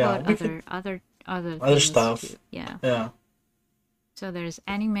could talk Yeah. about We could other other things too. stuff. Yeah. Yeah. So there's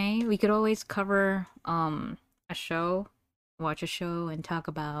anime. We could always cover a show, watch a show, and talk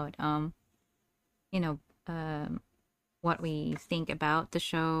about you know what we think about the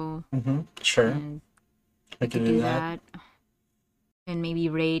show, Sure. and We we can could do do that. that, and maybe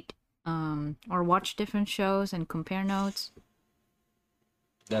rate or watch different shows and compare notes.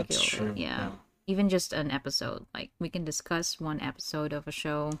 That's Okay, true. yeah. Yeah. Even just an episode. Like we can discuss one episode of a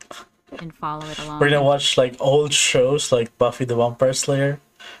show and follow it We're gonna along. watch like old shows like Buffy the Vampire Slayer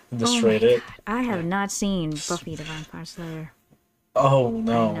and Oh just my rate it. god, I have Yeah. not seen Buffy the Vampire Slayer. Oh I'm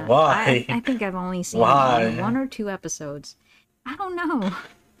no! not. I Why? think I've only seen one Why? or two episodes. I don't know.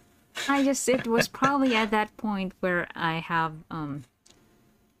 I just it was probably at that point where I have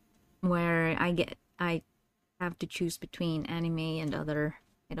where I have to choose between anime and other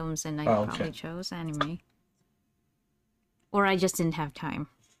items, and I Oh, probably okay. chose anime. Or I just didn't have time,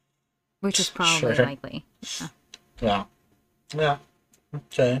 which is probably Sure. likely. Yeah. Yeah.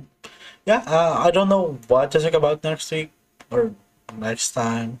 Okay. Yeah. I don't know what to talk about next week or next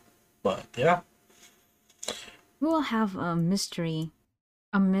time, but yeah. We'll have a mystery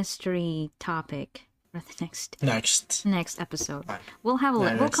topic for the Next. next episode. Right. We'll have we'll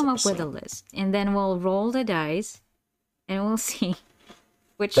Next come up with a episode. list, and then we'll roll the dice, and we'll see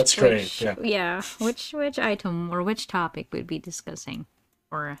That's great. Yeah. which item or which topic we'd be discussing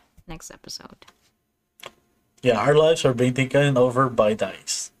for next episode. Yeah. Our lives are being taken over by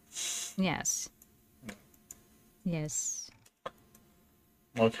dice. Yes. Yes.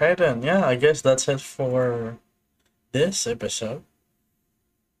 Okay then. Yeah. I guess that's it for this episode.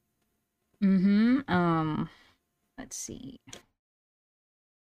 Let's see.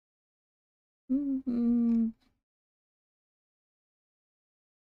 hmm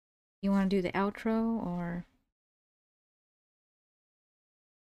You want to do the outro or?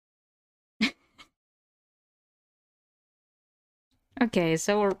 Okay,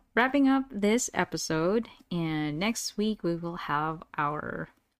 so we're wrapping up this episode, and next week we will have our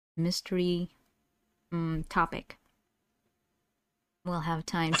mystery topic. We'll have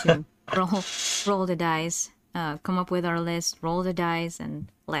time to roll the dice, come up with our list, roll the dice, and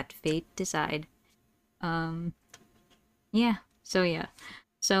let fate decide. Um, yeah. So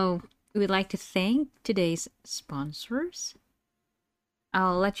we would like to thank today's sponsors.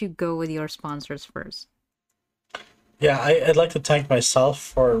 I'll let you go with your sponsors first. Yeah. I'd like to thank myself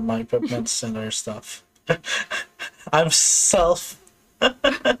for my equipments and other stuff. I'm sponsored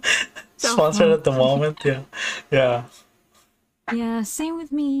at the moment. Yeah. Yeah. Yeah, same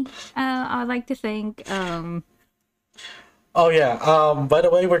with me. I'd like to thank Oh yeah. By the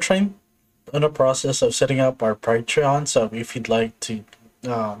way, we're trying in the process of setting up our Patreon. So if you'd like to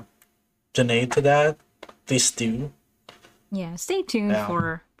um donate to that, please do. yeah, stay tuned Yeah.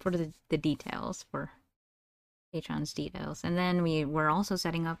 for the details for Patreon's details. And then we're also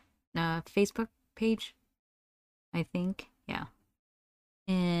setting up a Facebook page, I think. Yeah.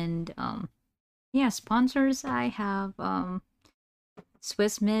 And yeah, sponsors I have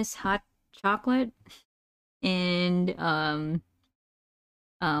Swiss Miss hot chocolate and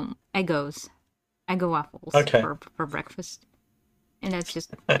Eggo's Eggo waffles Okay. for breakfast. And that's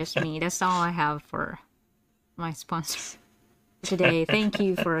just me. That's all I have for my sponsor today. Thank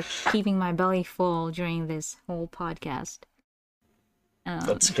you for keeping my belly full during this whole podcast.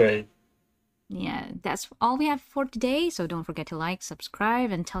 That's great. Yeah, that's all we have for today. So don't forget to like,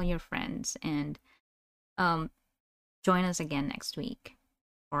 subscribe, and tell your friends. And join us again next week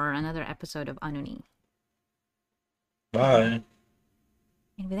for another episode of Anoni. Bye.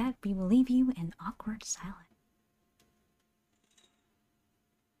 And with that, we will leave you in awkward silence.